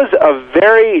 And that was a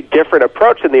very different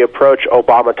approach than the approach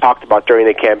Obama talked about during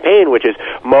the campaign, which is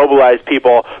mobilize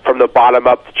people from the bottom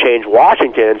up to change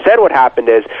Washington. Instead, what happened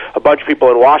is a bunch of people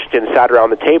in Washington sat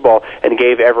around the table and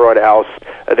gave everyone else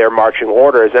their marching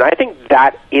orders. And I think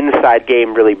that inside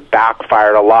game really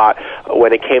backfired a lot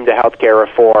when it came to healthcare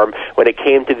reform, when it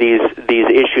came to these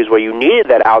issues where you needed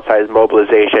that outside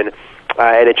mobilization.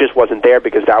 And it just wasn't there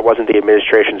because that wasn't the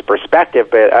administration's perspective.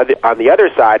 But on the other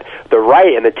side, the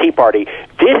right and the Tea Party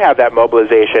did have that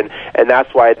mobilization, and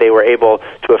that's why they were able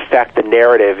to affect the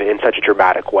narrative in such a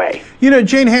dramatic way.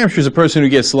 Jane Hampshire is a person who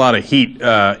gets a lot of heat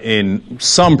in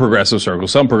some progressive circles.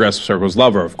 Some progressive circles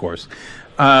love her, of course.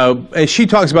 She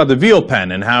talks about the veal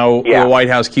pen and how the White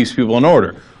House keeps people in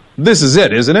order. This is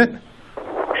it, isn't it?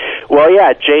 Well,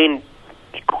 yeah, Jane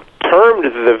termed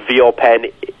the veal pen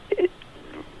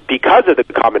because of the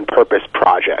Common Purpose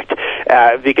Project,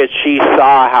 because she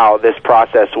saw how this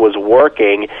process was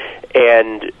working,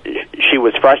 and she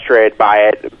was frustrated by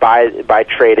it, by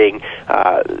trading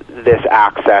this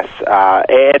access.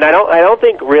 And I don't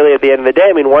think really at the end of the day,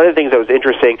 I mean, one of the things that was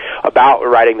interesting about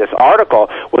writing this article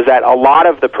was that a lot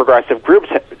of the progressive groups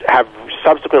have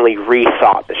subsequently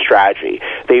rethought the strategy.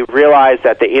 They realized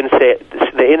that the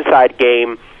inside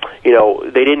game,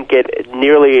 they didn't get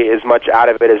nearly as much out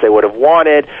of it as they would have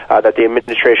wanted, that the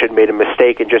administration made a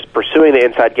mistake in just pursuing the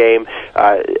inside game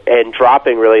and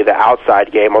dropping really the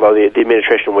outside game, although the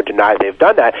administration would deny they've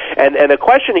done that. And the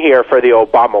question here for the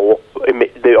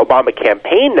Obama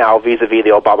campaign now vis-a-vis the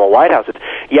Obama White House is,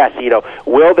 yes,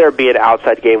 will there be an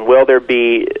outside game? Will there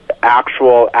be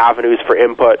actual avenues for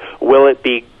input? Will it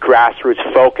be grassroots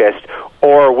focused?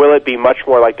 Or will it be much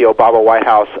more like the Obama White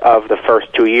House of the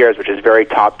first 2 years, which is very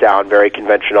top-down, very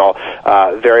conventional,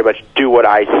 very much do what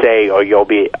I say or you'll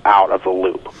be out of the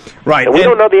loop? Right. And we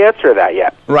don't know the answer to that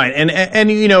yet. Right. And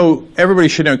everybody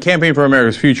should know Campaign for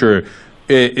America's Future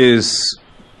is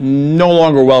no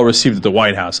longer well received at the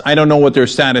White House. I don't know what their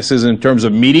status is in terms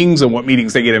of meetings and what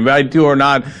meetings they get invited to or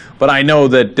not, but I know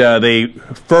that they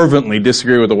fervently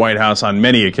disagree with the White House on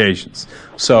many occasions.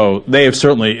 So they have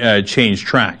certainly changed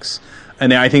tracks.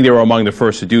 And I think they were among the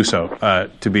first to do so,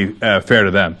 to be fair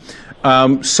to them.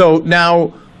 So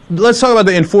now, let's talk about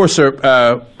the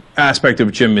enforcer aspect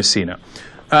of Jim Messina.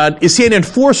 Is he an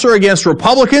enforcer against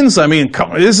Republicans? I mean,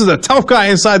 this is a tough guy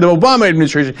inside the Obama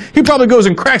administration. He probably goes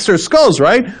and cracks their skulls,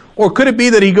 right? Or could it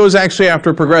be that he goes actually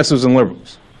after progressives and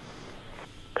liberals?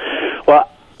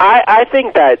 Well, I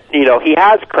think that, he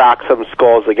has cracked some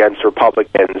skulls against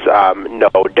Republicans,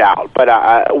 no doubt.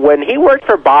 But when he worked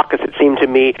for Baucus, it seemed to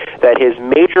me that his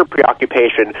major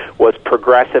preoccupation was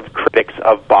progressive critics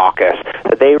of Baucus.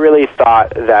 That they really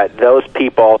thought that those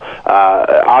people,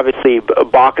 obviously,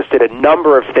 Baucus did a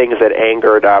number of things that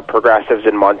angered progressives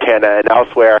in Montana and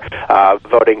elsewhere,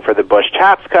 voting for the Bush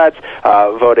tax cuts,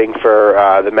 voting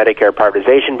for the Medicare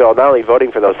privatization bill, not only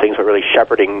voting for those things, but really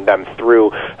shepherding them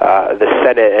through the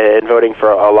Senate and voting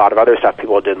for a lot of other stuff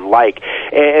people didn't like.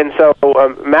 And so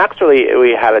Max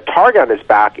really had a target on his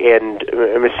back, and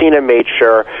Messina made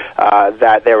sure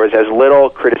that there was as little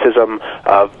criticism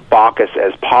of Baucus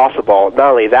as possible.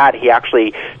 Not only that, he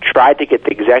actually tried to get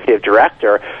the executive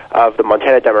director of the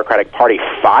Montana Democratic Party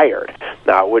fired,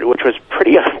 which was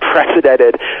pretty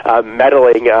unprecedented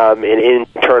meddling in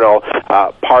internal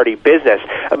party business.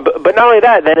 But not only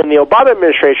that, then in the Obama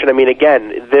administration, I mean,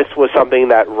 again, this was something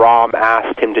that Rahm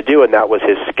asked him to do, and that was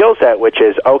his skill set, which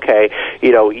is, okay,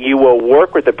 you will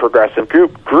work with the progressive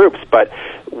groups, but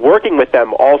working with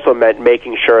them also meant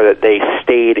making sure that they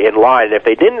stayed in line. And if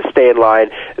they didn't stay in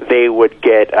line, they would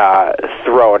get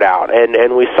thrown out.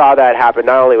 And we saw that happen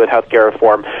not only with healthcare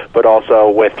reform, but also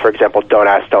with, for example, Don't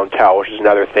Ask, Don't Tell, which is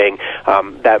another thing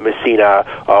that Messina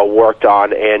worked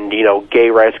on. And, gay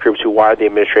rights groups who wanted the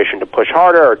administration to push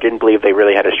harder or didn't believe they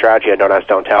really had a strategy on Don't Ask,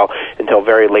 Don't Tell until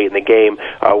very late in the game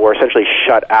were essentially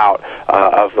shut out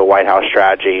of the White House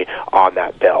strategy on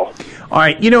that bill. All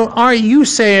right, Ari, you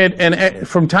say it, and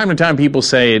from time to time people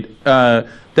say it, that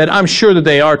I'm sure that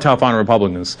they are tough on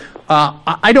Republicans.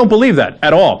 I don't believe that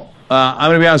at all. I'm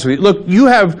going to be honest with you. Look, you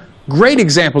have great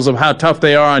examples of how tough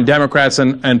they are on Democrats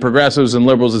and progressives and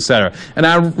liberals, et cetera. And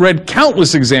I've read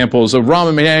countless examples of Rahm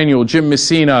Emanuel, Jim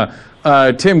Messina,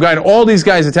 Tim Geithner, all these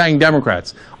guys attacking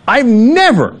Democrats. I've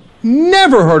never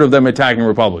heard of them attacking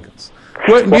Republicans.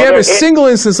 Do you have a single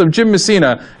instance of Jim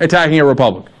Messina attacking a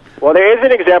Republican? Well, there is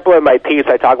an example in my piece.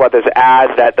 I talk about this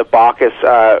ad that the Baucus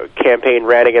campaign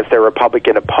ran against their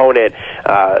Republican opponent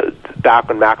back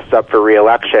when Max was up for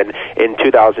re-election in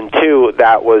 2002.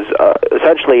 That was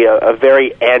essentially a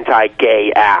very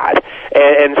anti-gay ad.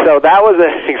 And so that was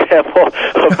an example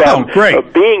of them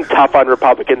of being tough on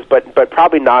Republicans, but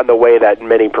probably not in the way that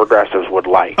many progressives would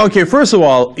like. Okay, first of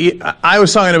all, I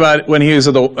was talking about when he was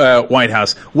at the White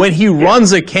House. When he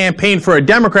runs a campaign for a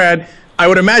Democrat, I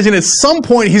would imagine at some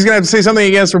point he's going to have to say something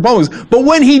against Republicans. But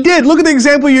when he did, look at the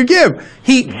example you give.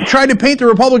 He tried to paint the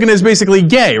Republican as basically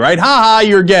gay, right? Ha ha,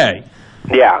 you're gay.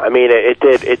 Yeah, I mean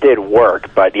it did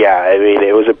work, but yeah, I mean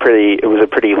it was a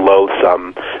pretty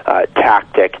loathsome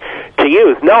tactic to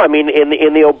use. No, I mean in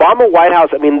the Obama White House,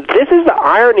 I mean this is the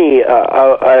irony,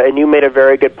 and you made a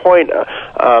very good point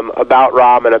about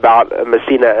Rahm and about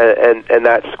Messina and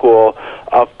that school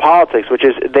of politics, which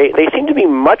is they seem to be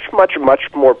much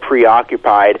more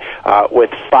preoccupied with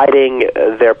fighting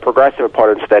their progressive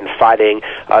opponents than fighting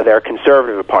their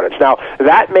conservative opponents. Now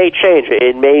that may change.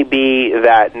 It may be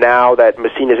that now that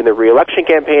Messina is in the re-election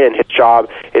campaign and his job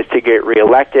is to get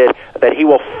reelected, that he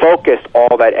will focus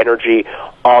all that energy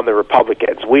on the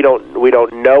Republicans. We don't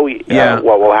know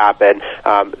what will happen.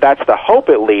 That's the hope,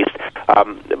 at least.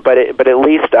 But at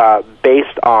least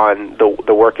based on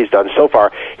the work he's done so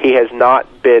far, he has not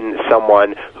been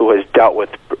someone who has dealt with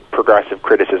progressive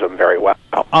criticism very well.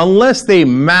 Unless they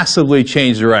massively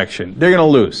change direction, they're going to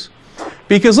lose.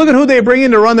 Because look at who they bring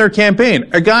in to run their campaign.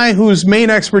 A guy whose main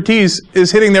expertise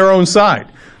is hitting their own side.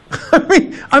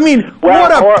 I mean,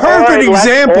 what a perfect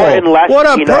example. What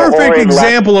a perfect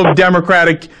example of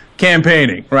Democratic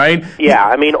campaigning, right? Yeah,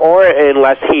 I mean, or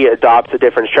unless he adopts a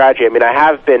different strategy. I mean, I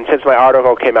have been, since my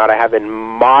article came out, I have been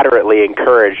moderately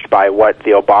encouraged by what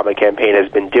the Obama campaign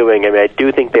has been doing. I mean, I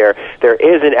do think there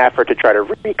is an effort to try to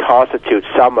reconstitute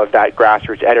some of that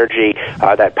grassroots energy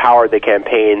that powered the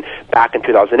campaign back in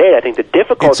 2008. I think the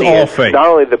difficulty is not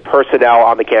only the personnel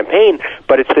on the campaign,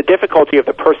 but it's the difficulty of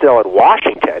the personnel in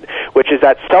Washington, which is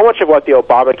that so much of what the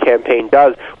Obama campaign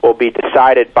does will be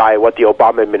decided by what the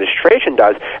Obama administration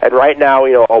does. And right now,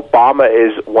 Obama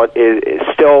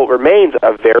still remains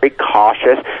a very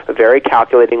cautious, a very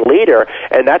calculating leader,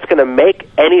 and that's going to make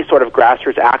any sort of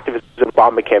grassroots activism the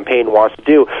Obama campaign wants to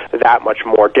do that much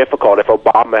more difficult. If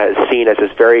Obama is seen as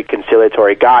this very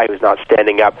conciliatory guy who's not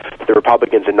standing up to the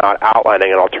Republicans and not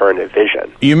outlining an alternative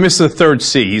vision. You miss the third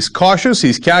C. He's cautious,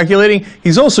 he's calculating,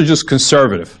 he's also just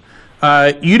conservative.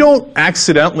 You don't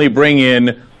accidentally bring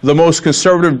in the most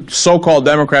conservative so-called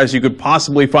Democrats you could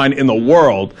possibly find in the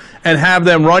world and have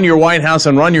them run your White House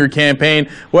and run your campaign,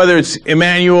 whether it's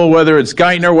Emanuel, whether it's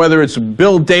Geithner, whether it's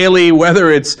Bill Daley,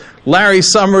 whether it's Larry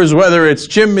Summers, whether it's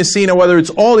Jim Messina, whether it's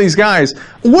all these guys.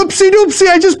 Whoopsie-doopsie,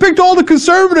 I just picked all the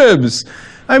conservatives.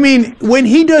 I mean, when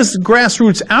he does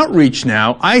grassroots outreach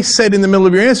now, I said in the middle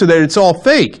of your answer that it's all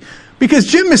fake. Because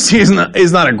Jim Messina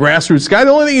is not a grassroots guy.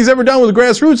 The only thing he's ever done with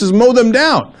grassroots is mow them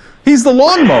down. He's the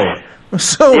lawn mower.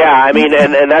 So yeah, I mean,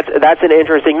 and that's an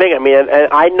interesting thing. I mean,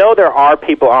 and I know there are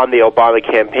people on the Obama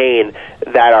campaign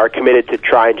that are committed to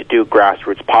trying to do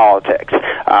grassroots politics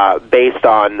based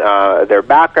on their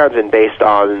backgrounds and based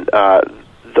on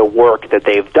the work that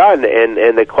they've done,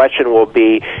 and the question will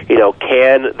be, you know,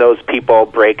 can those people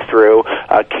break through?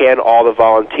 Can all the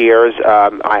volunteers?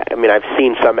 I mean, I've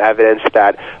seen some evidence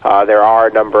that there are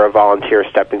a number of volunteers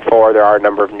stepping forward. There are a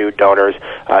number of new donors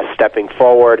stepping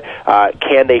forward.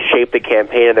 Can they shape the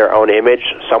campaign in their own image,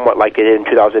 somewhat like they did in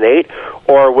 2008?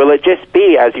 Or will it just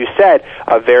be, as you said,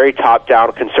 a very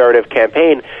top-down conservative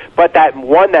campaign, but that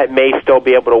one that may still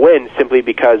be able to win simply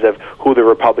because of who the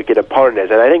Republican opponent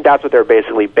is? And I think that's what they're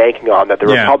basically banking on, that the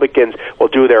Republicans will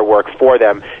do their work for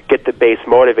them, get the base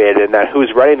motivated, and that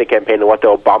who's running the campaign and what the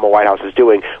Obama White House is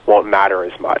doing won't matter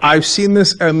as much. I've seen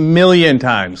this a million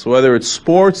times, whether it's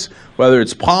sports, whether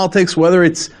it's politics, whether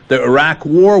it's the Iraq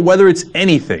War, whether it's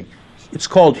anything. It's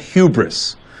called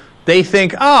hubris. They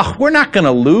think, we're not going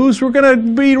to lose. We're going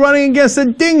to be running against a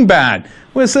dingbat.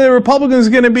 The Republicans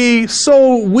are going to be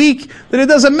so weak that it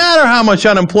doesn't matter how much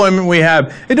unemployment we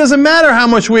have. It doesn't matter how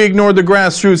much we ignored the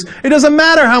grassroots. It doesn't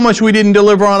matter how much we didn't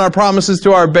deliver on our promises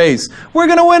to our base. We're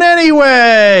going to win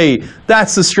anyway.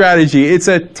 That's the strategy. It's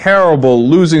a terrible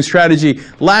losing strategy.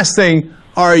 Last thing,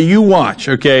 you watch,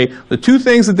 okay? The two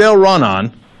things that they'll run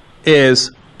on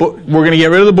is we're going to get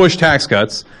rid of the Bush tax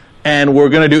cuts and we're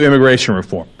going to do immigration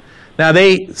reform. Now,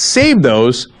 they saved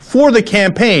those for the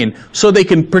campaign so they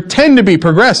can pretend to be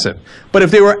progressive. But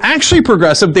if they were actually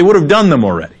progressive, they would have done them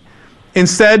already.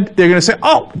 Instead, they're going to say,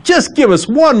 just give us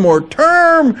one more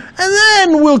term, and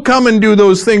then we'll come and do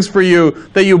those things for you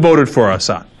that you voted for us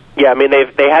on. Yeah, I mean,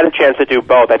 they had a chance to do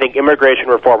both. I think immigration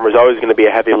reform was always going to be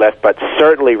a heavy lift, but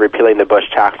certainly repealing the Bush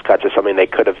tax cuts is something they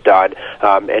could have done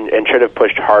and should have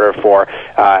pushed harder for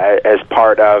as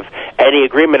part of any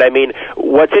agreement. I mean,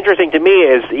 what's interesting to me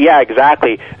is,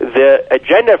 exactly, the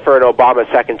agenda for an Obama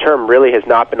second term really has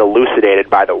not been elucidated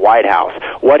by the White House.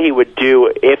 What he would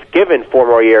do if given 4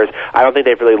 more years, I don't think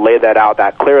they've really laid that out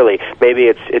that clearly. Maybe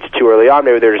it's too early on.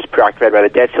 Maybe they're just preoccupied by the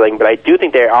debt ceiling, but I do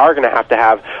think they are going to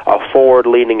have a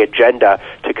forward-leaning agenda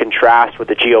to contrast with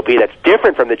the GOP that's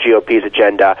different from the GOP's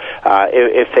agenda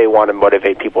if they want to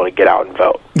motivate people to get out and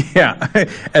vote. Yeah.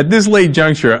 At this late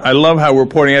juncture, I love how we're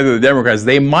pointing out to the Democrats.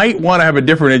 They might want to have a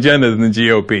different agenda than the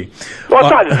GOP. Well, it's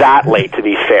not that late, to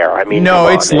be fair. I mean, no,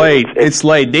 it's late. It's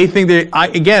late. They think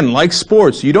again, like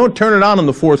sports, you don't turn it on in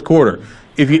the fourth quarter.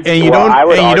 You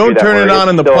don't turn it on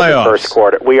in the playoffs. First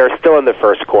quarter. We are still in the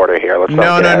first quarter here.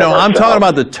 No. I'm talking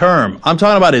about the term. I'm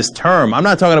talking about his term. I'm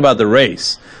not talking about the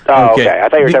race. Oh, okay. I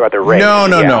thought you were talking about the race.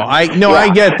 No. I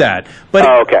get that. But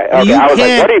okay. I was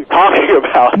like, what are you talking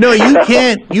about? No, you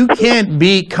can't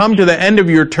come to the end of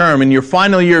your term in your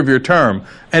final year of your term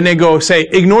and then go say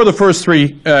ignore the first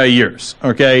 3 years.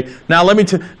 Okay. Now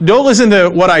don't listen to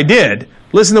what I did.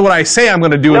 Listen to what I say I'm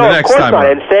going to do in the next time. No, of course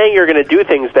not. And saying you're going to do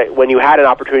things that when you had an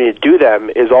opportunity to do them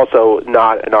is also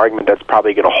not an argument that's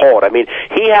probably going to hold. I mean,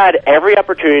 he had every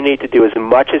opportunity to do as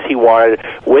much as he wanted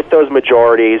with those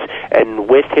majorities and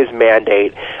with his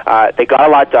mandate. They got a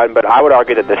lot done, but I would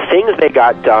argue that the things they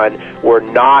got done were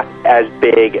not as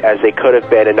big as they could have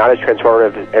been and not as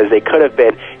transformative as they could have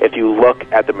been if you look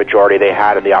at the majority they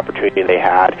had and the opportunity they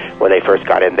had when they first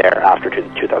got in there after the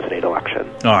 2008 election.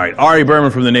 All right. Ari Berman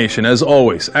from The Nation, as always,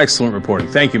 excellent reporting.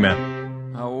 Thank you, man.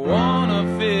 I wanna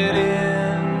fit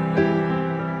in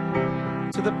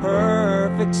to the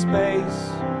perfect space,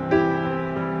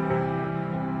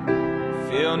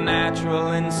 feel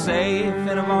natural and safe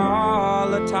in a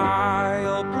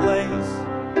volatile place,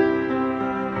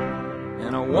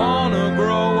 and I wanna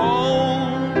grow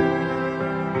old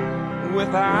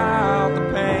without the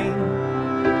pain,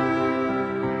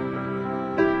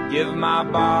 give my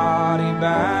body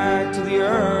back to the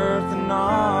earth and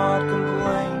not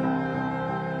complain.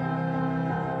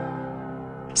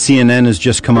 CNN has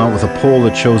just come out with a poll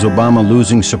that shows Obama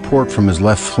losing support from his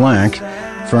left flank.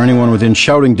 For anyone within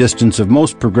shouting distance of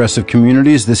most progressive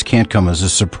communities, this can't come as a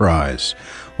surprise.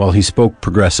 While he spoke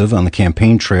progressive on the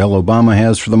campaign trail, Obama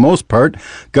has, for the most part,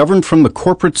 governed from the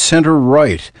corporate center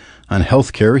right. On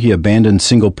health care, he abandoned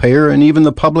single-payer and even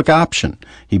the public option.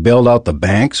 He bailed out the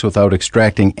banks without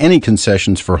extracting any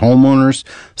concessions for homeowners,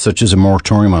 such as a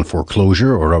moratorium on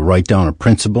foreclosure or a write-down of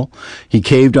principal. He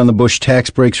caved on the Bush tax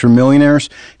breaks for millionaires.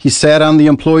 He sat on the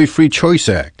Employee Free Choice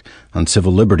Act. On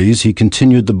civil liberties, he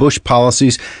continued the Bush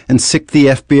policies and sicked the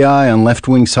FBI on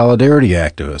left-wing solidarity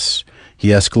activists. He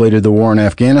escalated the war in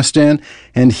Afghanistan,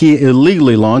 and he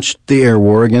illegally launched the air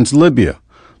war against Libya.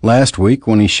 Last week,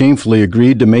 when he shamefully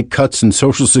agreed to make cuts in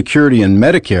Social Security and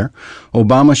Medicare,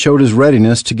 Obama showed his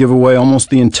readiness to give away almost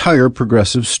the entire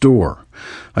progressive store.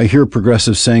 I hear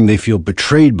progressives saying they feel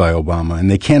betrayed by Obama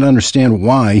and they can't understand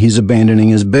why he's abandoning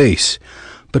his base.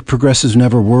 But progressives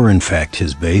never were, in fact,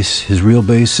 his base. His real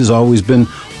base has always been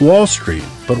Wall Street.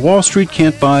 But Wall Street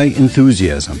can't buy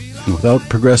enthusiasm. And without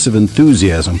progressive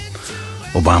enthusiasm,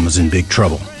 Obama's in big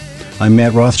trouble. I'm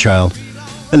Matt Rothschild,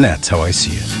 and that's how I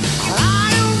see it.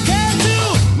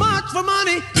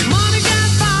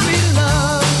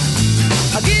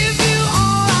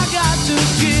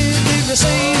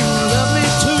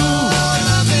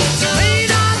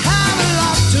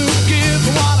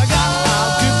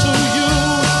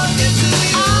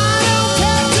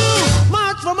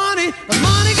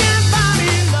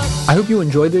 I hope you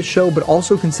enjoyed this show, but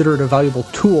also consider it a valuable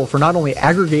tool for not only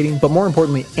aggregating, but more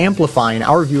importantly, amplifying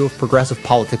our view of progressive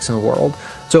politics in the world.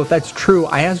 So if that's true,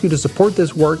 I ask you to support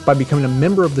this work by becoming a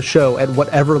member of the show at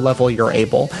whatever level you're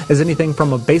able, as anything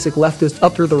from a basic leftist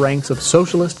up through the ranks of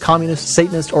socialist, communist,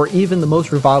 Satanist, or even the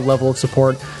most reviled level of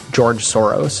support, George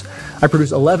Soros. I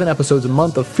produce 11 episodes a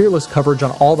month of fearless coverage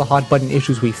on all the hot-button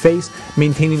issues we face,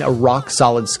 maintaining a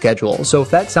rock-solid schedule. So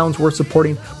if that sounds worth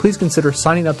supporting, please consider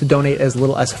signing up to donate as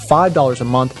little as $5 a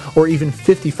month or even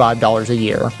 $55 a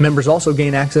year. Members also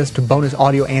gain access to bonus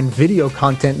audio and video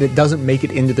content that doesn't make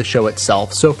it into the show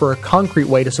itself. So for a concrete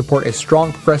way to support a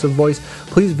strong progressive voice,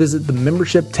 please visit the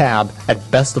membership tab at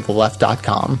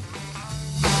bestoftheleft.com.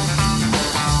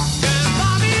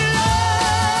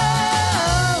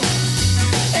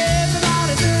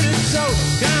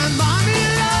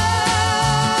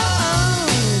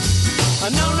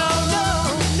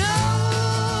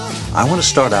 I want to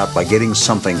start out by getting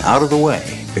something out of the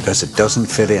way because it doesn't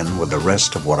fit in with the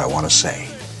rest of what I want to say.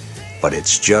 But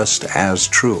it's just as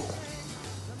true.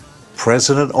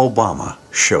 President Obama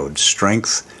showed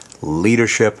strength,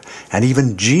 leadership, and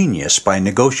even genius by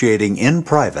negotiating in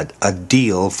private a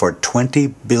deal for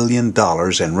 $20 billion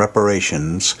in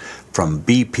reparations from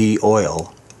BP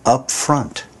Oil up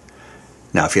front.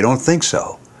 Now, if you don't think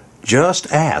so,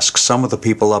 just ask some of the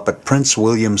people up at Prince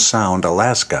William Sound,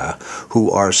 Alaska, who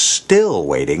are still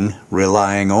waiting,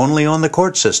 relying only on the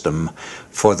court system,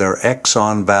 for their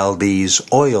Exxon Valdez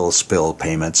oil spill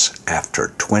payments after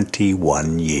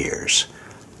 21 years.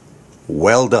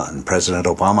 Well done, President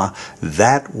Obama.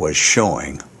 That was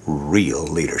showing real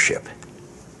leadership.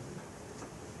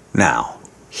 Now,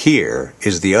 here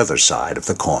is the other side of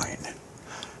the coin.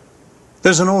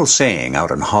 There's an old saying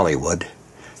out in Hollywood,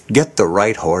 get the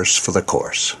right horse for the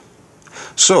course.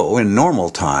 So, in normal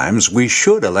times, we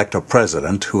should elect a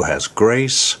president who has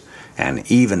grace, an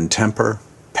even temper,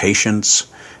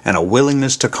 patience, and a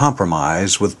willingness to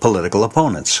compromise with political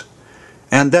opponents.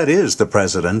 And that is the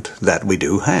president that we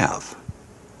do have.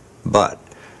 But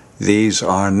these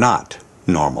are not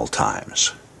normal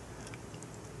times.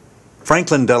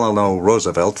 Franklin Delano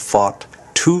Roosevelt fought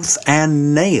tooth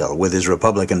and nail with his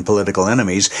Republican political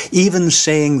enemies, even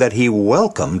saying that he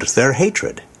welcomed their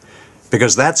hatred,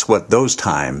 because that's what those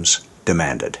times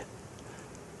demanded.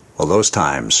 Well, those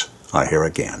times are here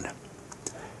again.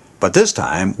 But this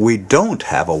time, we don't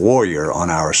have a warrior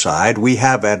on our side. We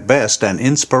have, at best, an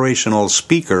inspirational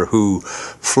speaker who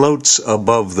floats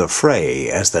above the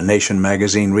fray, as The Nation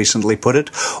magazine recently put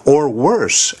it, or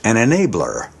worse, an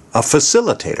enabler, a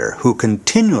facilitator who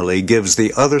continually gives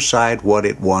the other side what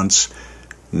it wants,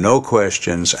 no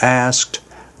questions asked,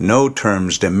 no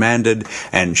terms demanded,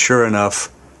 and sure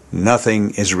enough,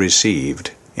 nothing is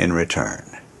received in return.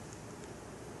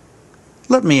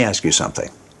 Let me ask you something.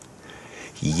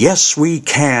 Yes, we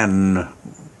can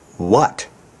what?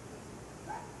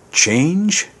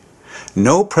 Change?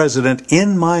 No president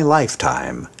in my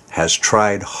lifetime has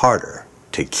tried harder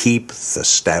to keep the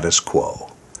status quo.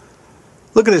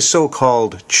 Look at his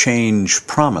so-called change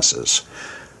promises.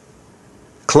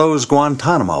 Close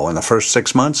Guantanamo in the first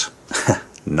 6 months?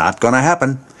 Not going to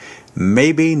happen.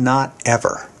 Maybe not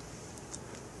ever.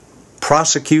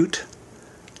 Prosecute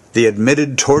the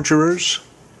admitted torturers,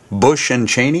 Bush and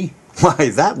Cheney? Why,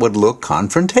 that would look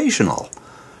confrontational.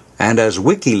 And as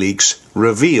WikiLeaks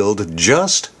revealed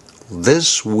just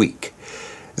this week,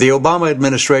 the Obama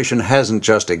administration hasn't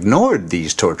just ignored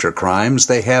these torture crimes,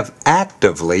 they have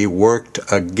actively worked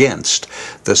against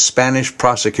the Spanish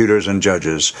prosecutors and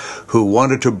judges who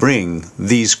wanted to bring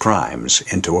these crimes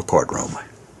into a courtroom.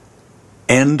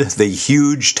 End the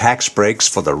huge tax breaks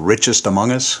for the richest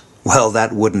among us? Well,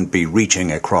 that wouldn't be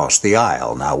reaching across the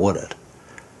aisle, now would it?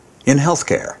 In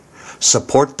healthcare,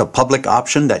 support the public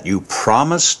option that you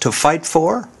promised to fight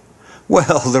for?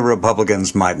 Well, the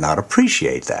Republicans might not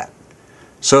appreciate that.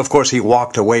 So, of course, he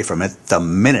walked away from it the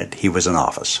minute he was in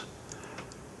office.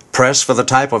 Press for the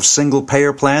type of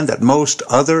single-payer plan that most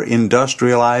other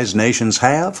industrialized nations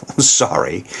have?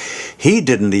 Sorry, he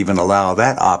didn't even allow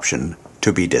that option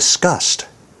to be discussed.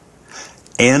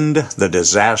 End the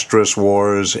disastrous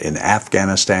wars in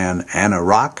Afghanistan and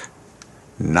Iraq?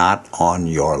 Not on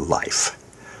your life.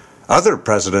 Other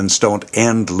presidents don't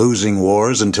end losing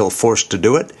wars until forced to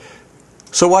do it.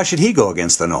 So why should he go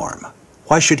against the norm?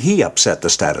 Why should he upset the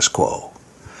status quo?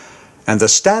 And the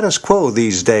status quo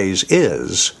these days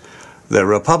is the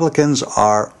Republicans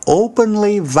are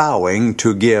openly vowing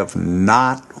to give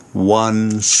not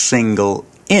one single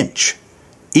inch,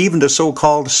 even to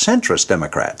so-called centrist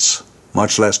Democrats,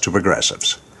 much less to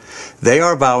progressives. They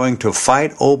are vowing to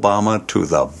fight Obama to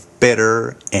the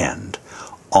bitter end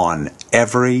on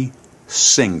every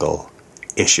single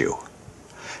issue.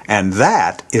 And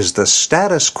that is the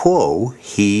status quo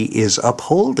he is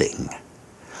upholding.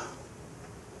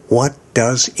 What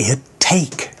does it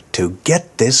take to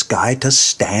get this guy to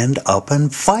stand up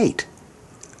and fight?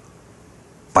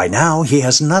 By now, he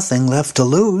has nothing left to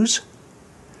lose.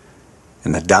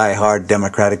 And the die-hard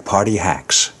Democratic Party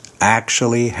hacks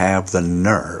actually have the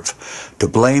nerve to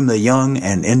blame the young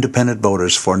and independent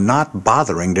voters for not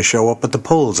bothering to show up at the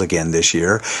polls again this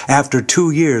year after 2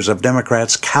 years of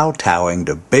Democrats kowtowing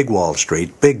to big Wall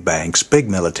Street, big banks, big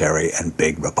military, and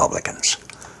big Republicans.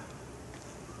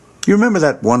 You remember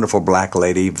that wonderful black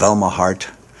lady, Velma Hart,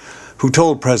 who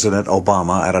told President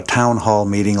Obama at a town hall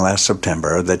meeting last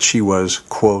September that she was,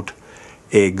 quote,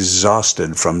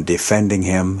 exhausted from defending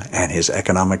him and his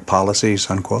economic policies,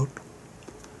 unquote?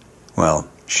 Well,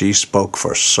 she spoke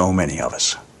for so many of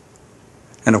us.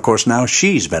 And of course now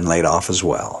she's been laid off as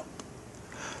well.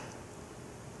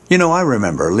 You know, I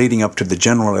remember leading up to the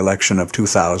general election of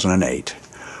 2008,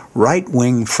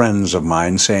 right-wing friends of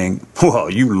mine saying, well,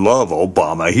 you love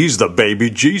Obama, he's the baby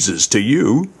Jesus to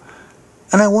you.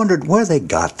 And I wondered where they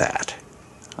got that.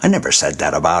 I never said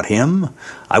that about him.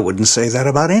 I wouldn't say that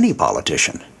about any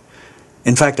politician.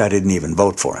 In fact, I didn't even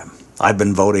vote for him. I've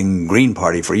been voting Green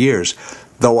Party for years,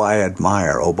 though I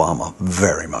admire Obama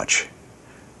very much.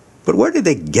 But where did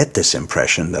they get this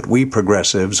impression that we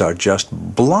progressives are just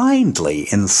blindly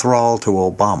enthralled to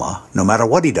Obama, no matter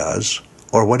what he does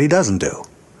or what he doesn't do?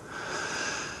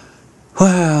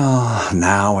 Well,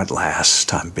 now at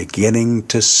last I'm beginning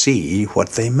to see what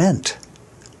they meant.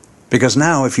 Because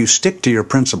now if you stick to your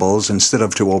principles instead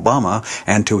of to Obama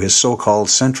and to his so-called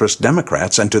centrist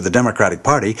Democrats and to the Democratic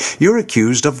Party, you're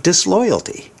accused of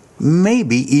disloyalty,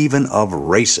 maybe even of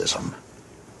racism.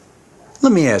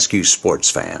 Let me ask you sports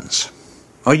fans,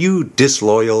 are you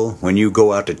disloyal when you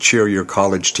go out to cheer your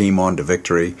college team on to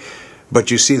victory, but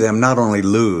you see them not only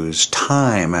lose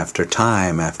time after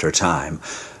time after time,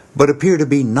 but appear to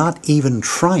be not even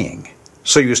trying,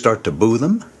 so you start to boo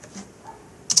them?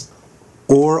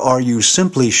 Or are you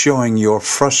simply showing your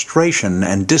frustration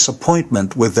and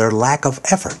disappointment with their lack of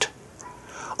effort?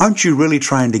 Aren't you really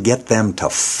trying to get them to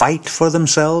fight for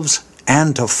themselves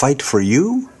and to fight for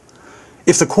you?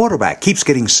 If the quarterback keeps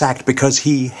getting sacked because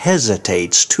he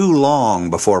hesitates too long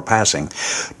before passing,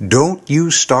 don't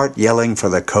you start yelling for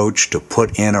the coach to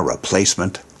put in a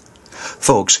replacement?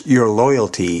 Folks, your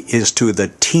loyalty is to the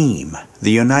team,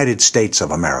 the United States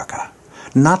of America,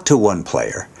 not to one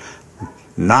player,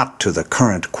 not to the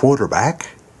current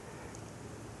quarterback.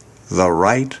 The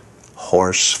right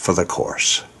horse for the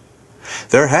course.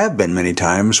 There have been many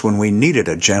times when we needed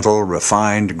a gentle,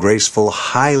 refined, graceful,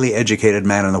 highly educated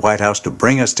man in the White House to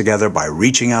bring us together by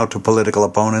reaching out to political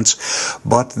opponents,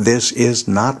 but this is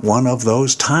not one of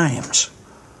those times.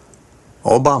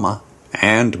 Obama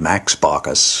and Max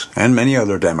Baucus and many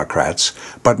other Democrats,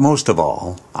 but most of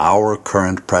all, our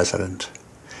current president,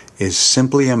 is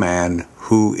simply a man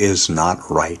who is not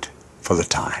right for the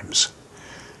times.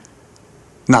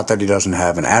 Not that he doesn't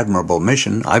have an admirable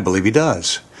mission, I believe he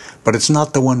does, but it's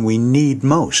not the one we need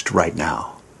most right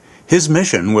now. His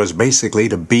mission was basically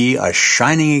to be a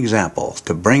shining example,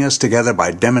 to bring us together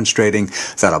by demonstrating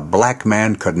that a black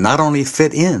man could not only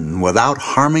fit in without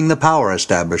harming the power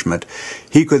establishment,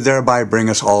 he could thereby bring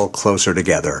us all closer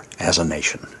together as a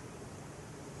nation.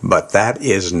 But that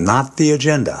is not the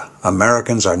agenda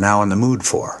Americans are now in the mood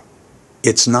for.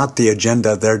 It's not the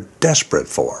agenda they're desperate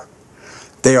for.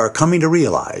 They are coming to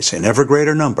realize in ever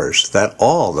greater numbers that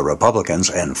all the Republicans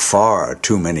and far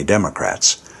too many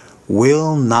Democrats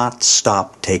will not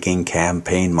stop taking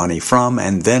campaign money from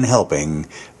and then helping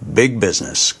big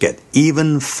business get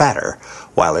even fatter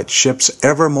while it ships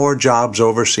ever more jobs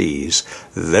overseas,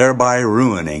 thereby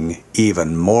ruining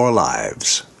even more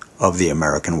lives of the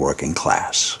American working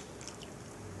class.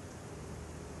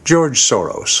 George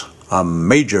Soros, a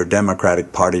major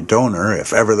Democratic Party donor,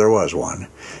 if ever there was one,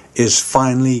 is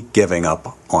finally giving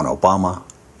up on Obama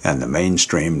and the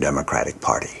mainstream Democratic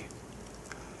Party.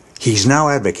 He's now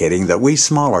advocating that we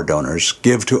smaller donors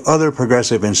give to other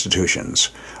progressive institutions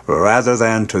rather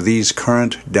than to these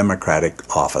current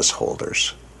Democratic office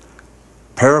holders.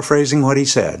 Paraphrasing what he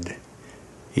said,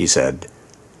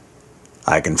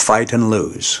 "I can fight and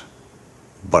lose,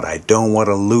 but I don't want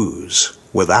to lose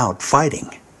without fighting."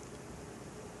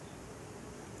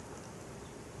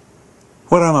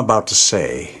 What I'm about to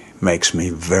say makes me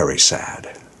very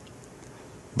sad.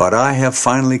 But I have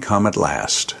finally come at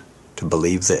last to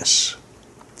believe this.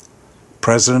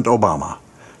 President Obama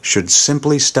should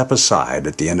simply step aside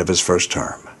at the end of his first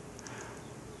term.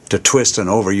 To twist an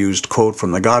overused quote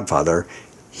from The Godfather,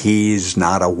 he's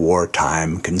not a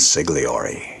wartime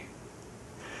consigliere.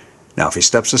 Now, if he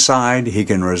steps aside, he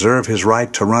can reserve his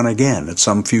right to run again at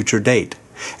some future date,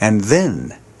 and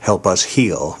then help us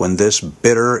heal when this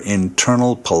bitter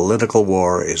internal political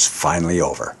war is finally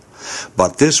over.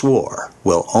 But this war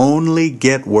will only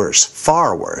get worse,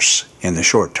 far worse, in the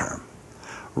short term.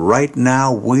 Right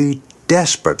now, we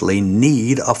desperately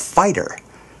need a fighter.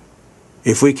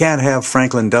 If we can't have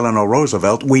Franklin Delano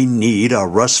Roosevelt, we need a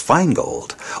Russ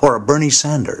Feingold, or a Bernie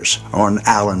Sanders, or an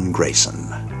Alan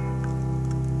Grayson.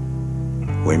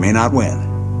 We may not win,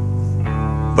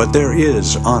 but there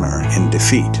is honor in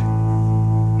defeat,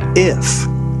 if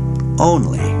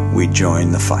only we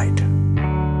join the fight.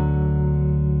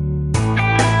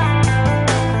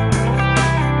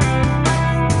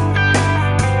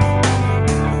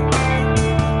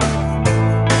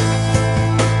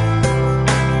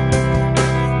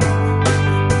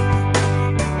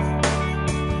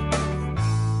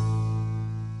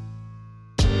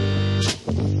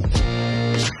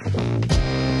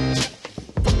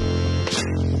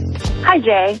 Hi,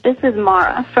 Jay. This is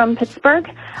Mara from Pittsburgh,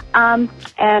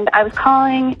 and I was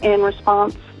calling in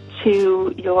response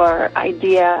to your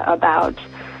idea about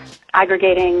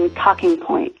aggregating talking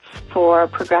points for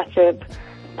progressive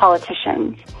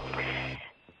politicians.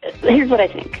 Here's what I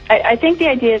think. I think the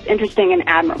idea is interesting and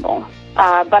admirable,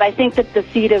 but I think that the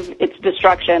seed of its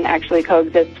destruction actually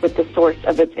coexists with the source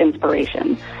of its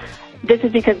inspiration. This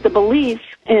is because the belief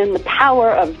in the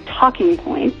power of talking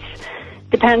points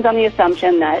depends on the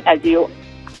assumption that, as you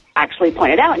actually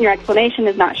pointed out in your explanation,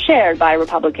 is not shared by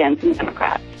Republicans and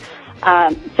Democrats.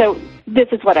 So this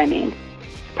is what I mean.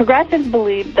 Progressives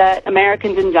believe that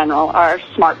Americans in general are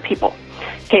smart people,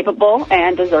 capable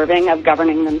and deserving of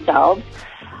governing themselves.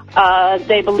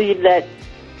 They believe that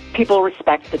people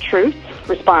respect the truth,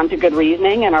 respond to good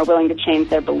reasoning, and are willing to change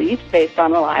their beliefs based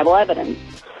on reliable evidence.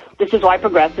 This is why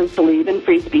progressives believe in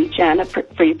free speech and a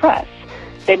free press.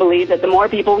 They believe that the more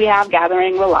people we have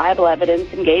gathering reliable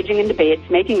evidence, engaging in debates,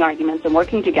 making arguments, and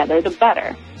working together, the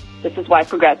better. This is why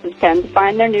progressives tend to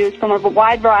find their news from a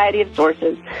wide variety of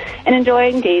sources and enjoy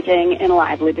engaging in a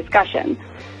lively discussion.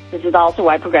 This is also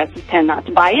why progressives tend not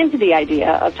to buy into the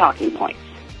idea of talking points.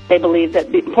 They believe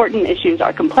that the important issues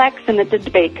are complex and that the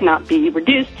debate cannot be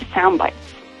reduced to sound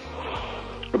bites.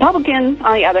 Republicans,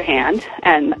 on the other hand,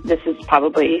 and this is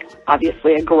probably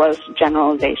obviously a gross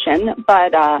generalization,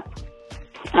 but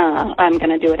I'm going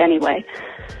to do it anyway,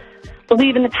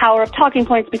 believe in the power of talking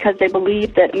points because they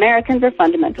believe that Americans are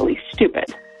fundamentally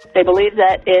stupid. They believe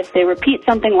that if they repeat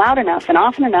something loud enough and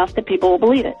often enough, that people will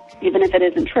believe it, even if it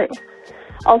isn't true.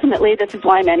 Ultimately, this is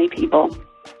why many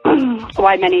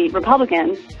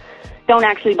Republicans don't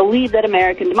actually believe that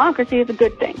American democracy is a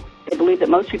good thing. They believe that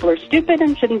most people are stupid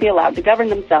and shouldn't be allowed to govern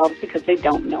themselves because they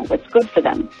don't know what's good for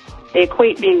them. They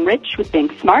equate being rich with being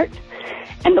smart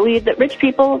and believe that rich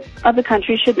people of the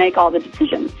country should make all the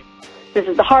decisions. This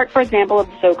is the heart, for example, of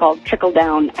the so-called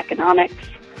trickle-down economics.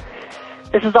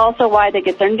 This is also why they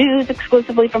get their news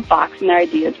exclusively from Fox and their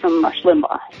ideas from Rush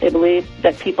Limbaugh. They believe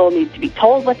that people need to be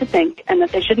told what to think and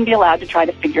that they shouldn't be allowed to try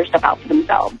to figure stuff out for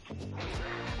themselves.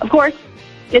 Of course,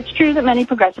 it's true that many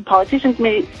progressive politicians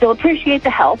may still appreciate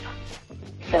the help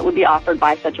that would be offered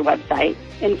by such a website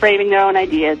in framing their own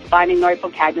ideas, finding the right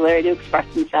vocabulary to express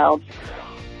themselves.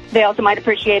 They also might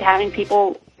appreciate having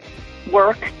people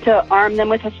work to arm them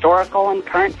with historical and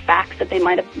current facts that they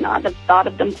might have not have thought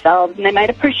of themselves. And they might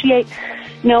appreciate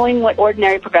knowing what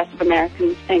ordinary progressive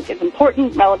Americans think is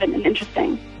important, relevant, and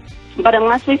interesting. But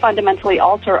unless we fundamentally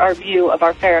alter our view of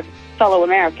our fellow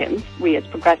Americans, we as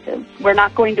progressives, we're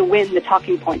not going to win the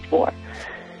talking points war,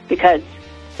 because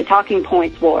the talking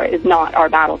points war is not our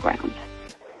battleground.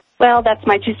 Well, that's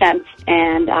my 2 cents,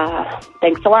 and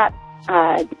thanks a lot.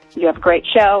 You have a great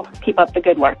show. Keep up the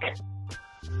good work.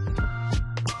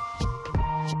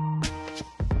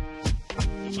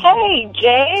 Hey,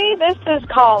 Jay, this is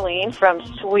Colleen from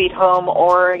Sweet Home,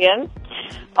 Oregon,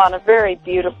 on a very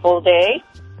beautiful day.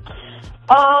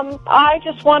 I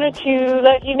just wanted to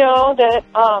let you know that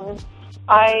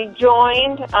I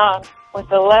joined with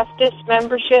the leftist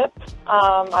membership.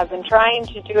 I've been trying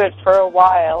to do it for a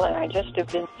while, and I just have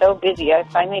been so busy. I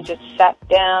finally just sat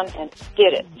down and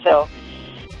did it. So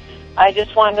I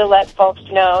just wanted to let folks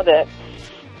know that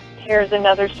here's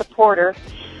another supporter.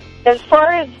 As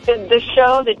far as the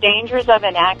show, The Dangers of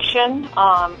Inaction,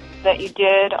 that you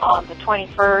did on the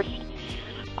 21st,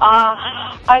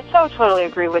 I so totally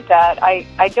agree with that.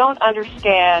 I don't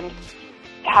understand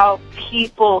how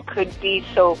people could be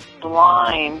so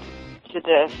blind to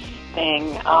this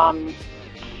thing.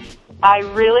 I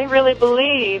really, really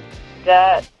believe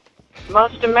that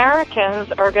most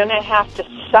Americans are going to have to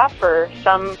suffer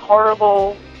some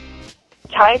horrible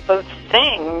type of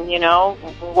thing, you know,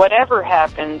 whatever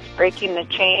happens, breaking the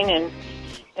chain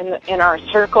in our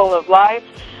circle of life.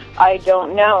 I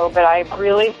don't know, but I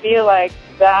really feel like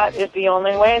that is the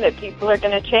only way that people are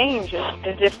going to change,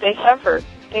 is if they suffer.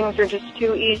 Things are just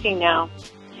too easy now.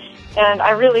 And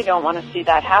I really don't want to see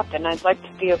that happen. I'd like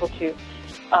to be able to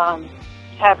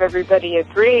have everybody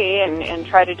agree and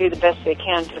try to do the best they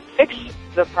can to fix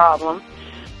the problem.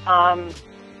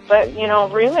 But, you know,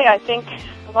 really, I think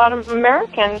a lot of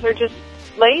Americans are just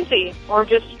lazy or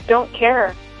just don't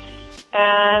care.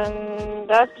 And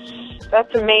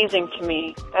that's amazing to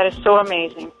me. That is so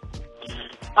amazing.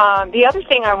 The other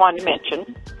thing I wanted to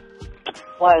mention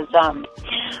was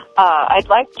I'd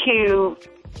like to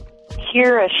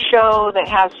hear a show that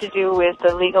has to do with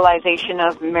the legalization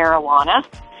of marijuana.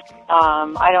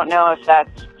 I don't know if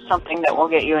that's something that will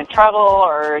get you in trouble,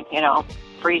 or, you know,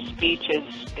 free speech is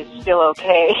still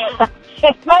okay.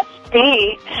 It must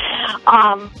be.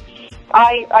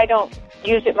 I don't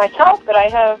use it myself, but I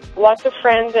have lots of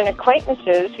friends and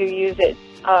acquaintances who use it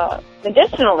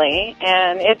medicinally,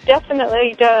 and it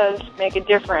definitely does make a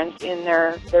difference in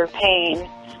their pain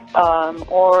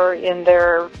or in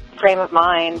their frame of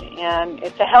mind, and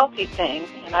it's a healthy thing,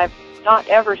 and I've not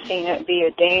ever seen it be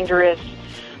a dangerous,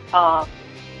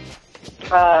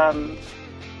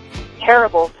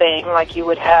 terrible thing like you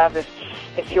would have if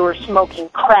you were smoking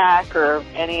crack or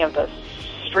any of the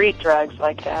street drugs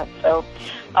like that. So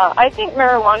I think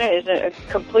marijuana is a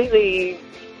completely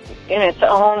in its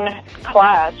own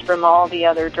class from all the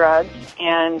other drugs,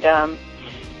 and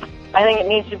I think it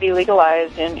needs to be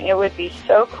legalized, and it would be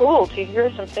so cool to hear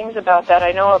some things about that.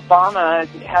 I know Obama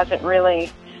hasn't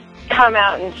really come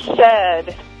out and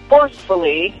said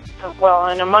forcefully, well,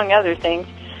 and among other things,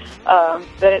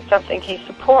 that it's something he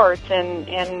supports,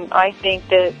 and I think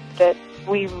that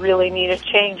we really need a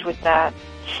change with that.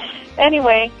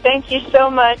 Anyway, thank you so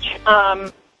much.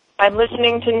 I'm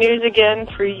listening to news again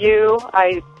through you.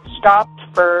 I stopped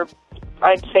for,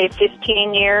 I'd say,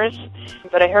 15 years,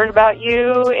 but I heard about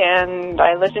you, and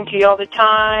I listen to you all the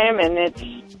time, and it's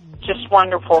just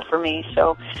wonderful for me.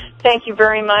 So thank you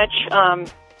very much.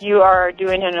 You are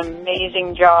doing an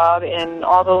amazing job, and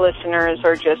all the listeners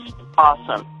are just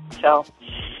awesome. So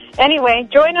anyway,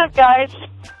 join up, guys.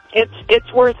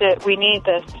 It's worth it. We need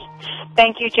this.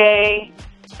 Thank you, Jay.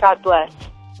 God bless.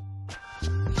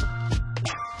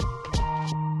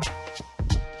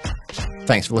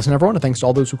 Thanks for listening, everyone, and thanks to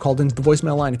all those who called into the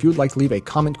voicemail line. If you would like to leave a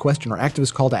comment, question, or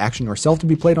activist call to action yourself to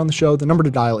be played on the show, the number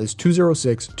to dial is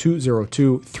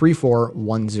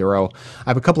 206-202-3410. I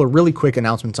have a couple of really quick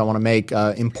announcements I want to make.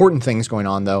 Important things going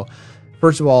on, though.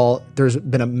 First of all, there's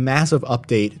been a massive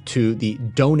update to the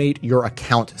Donate Your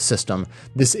Account system.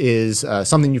 This is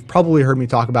something you've probably heard me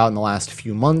talk about in the last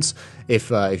few months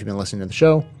if you've been listening to the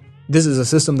show. This is a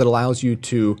system that allows you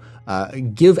to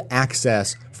give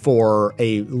access for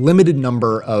a limited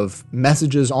number of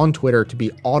messages on Twitter to be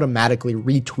automatically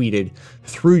retweeted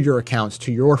through your accounts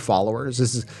to your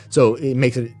followers. So it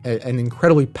makes it an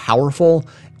incredibly powerful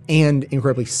and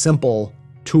incredibly simple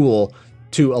tool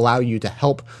to allow you to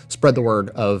help spread the word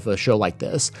of a show like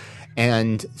this.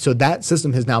 And so that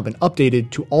system has now been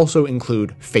updated to also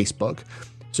include Facebook.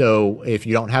 So if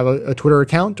you don't have a Twitter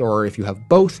account, or if you have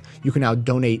both, you can now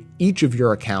donate each of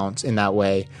your accounts in that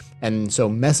way. And so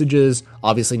messages,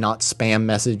 obviously not spam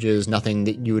messages, nothing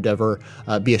that you would ever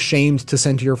be ashamed to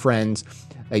send to your friends.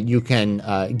 You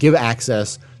can give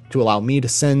access to allow me to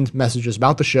send messages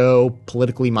about the show,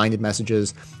 politically minded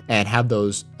messages, and have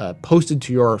those posted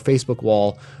to your Facebook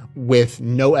wall with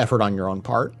no effort on your own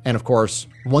part. And of course,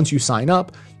 once you sign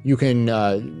up, you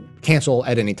can cancel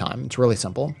at any time. It's really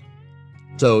simple.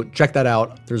 So check that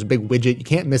out. There's a big widget. You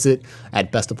can't miss it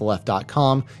at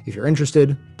bestoftheleft.com. If you're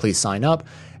interested, please sign up.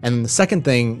 And the second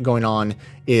thing going on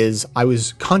is I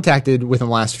was contacted within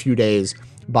the last few days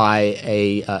by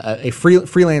a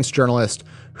freelance journalist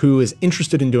who is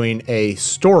interested in doing a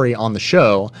story on the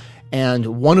show. And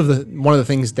one of the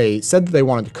things they said that they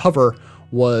wanted to cover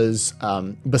was,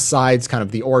 besides kind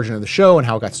of the origin of the show and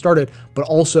how it got started, but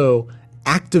also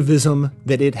activism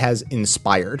that it has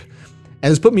inspired.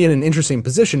 And it's put me in an interesting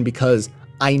position because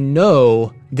I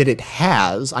know that it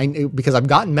has. Because I've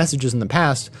gotten messages in the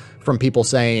past from people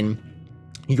saying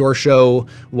your show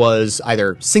was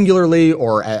either singularly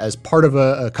or as part of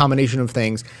a combination of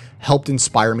things helped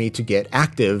inspire me to get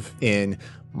active in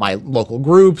my local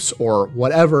groups or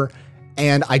whatever.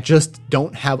 And I just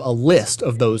don't have a list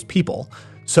of those people.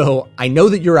 So I know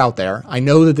that you're out there. I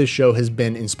know that this show has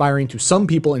been inspiring to some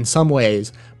people in some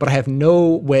ways, but I have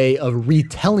no way of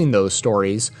retelling those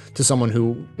stories to someone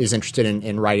who is interested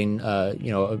in writing, a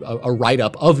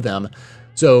write-up of them.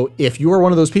 So if you are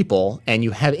one of those people and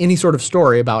you have any sort of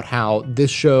story about how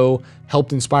this show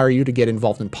helped inspire you to get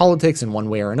involved in politics in one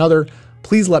way or another,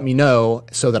 please let me know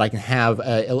so that I can have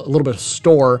a little bit of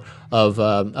store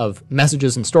of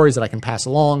messages and stories that I can pass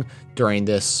along during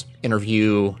this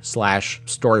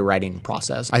interview/story writing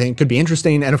process. I think it could be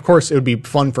interesting, and of course it would be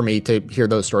fun for me to hear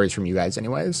those stories from you guys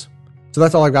anyways. So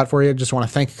that's all I've got for you. Just want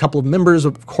to thank a couple of members,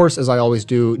 of course, as I always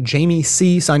do. Jamie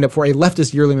C. signed up for a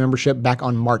Leftist Yearly membership back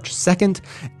on March 2nd,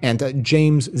 and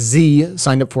James Z.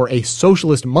 signed up for a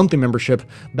Socialist Monthly membership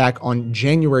back on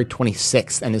January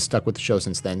 26th and has stuck with the show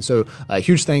since then. So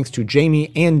huge thanks to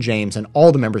Jamie and James and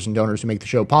all the members and donors who make the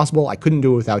show possible. I couldn't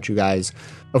do it without you guys.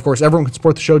 Of course, everyone can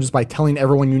support the show just by telling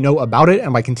everyone you know about it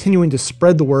and by continuing to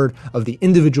spread the word of the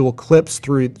individual clips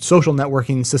through social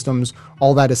networking systems.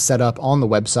 All that is set up on the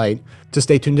website. To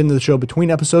stay tuned into the show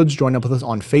between episodes, join up with us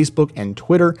on Facebook and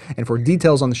Twitter. And for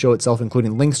details on the show itself,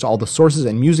 including links to all the sources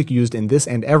and music used in this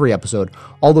and every episode,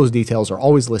 all those details are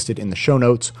always listed in the show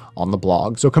notes on the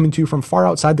blog. So coming to you from far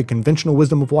outside the conventional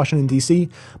wisdom of Washington, D.C.,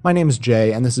 my name is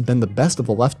Jay, and this has been the Best of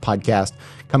the Left podcast,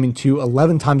 coming to you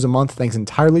 11 times a month, thanks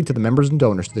entirely to the members and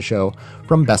donors to the show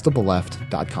from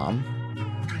bestoftheleft.com.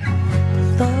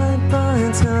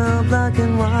 It's now black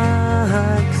and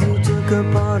white, 'cause you took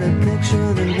apart a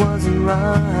picture that wasn't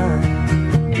right.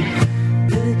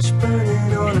 Pitch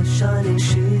burning on a shining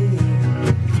sheet,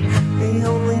 the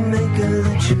only maker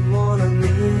that you wanna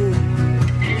meet.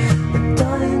 A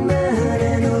dying man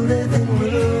in a living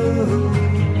room,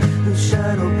 whose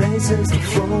shadow paces the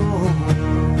floor.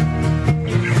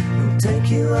 He'll take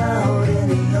you out in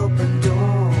the open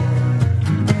door.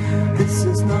 This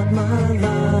is not my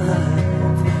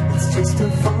life, it's just a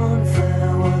fond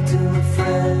farewell to a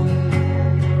friend.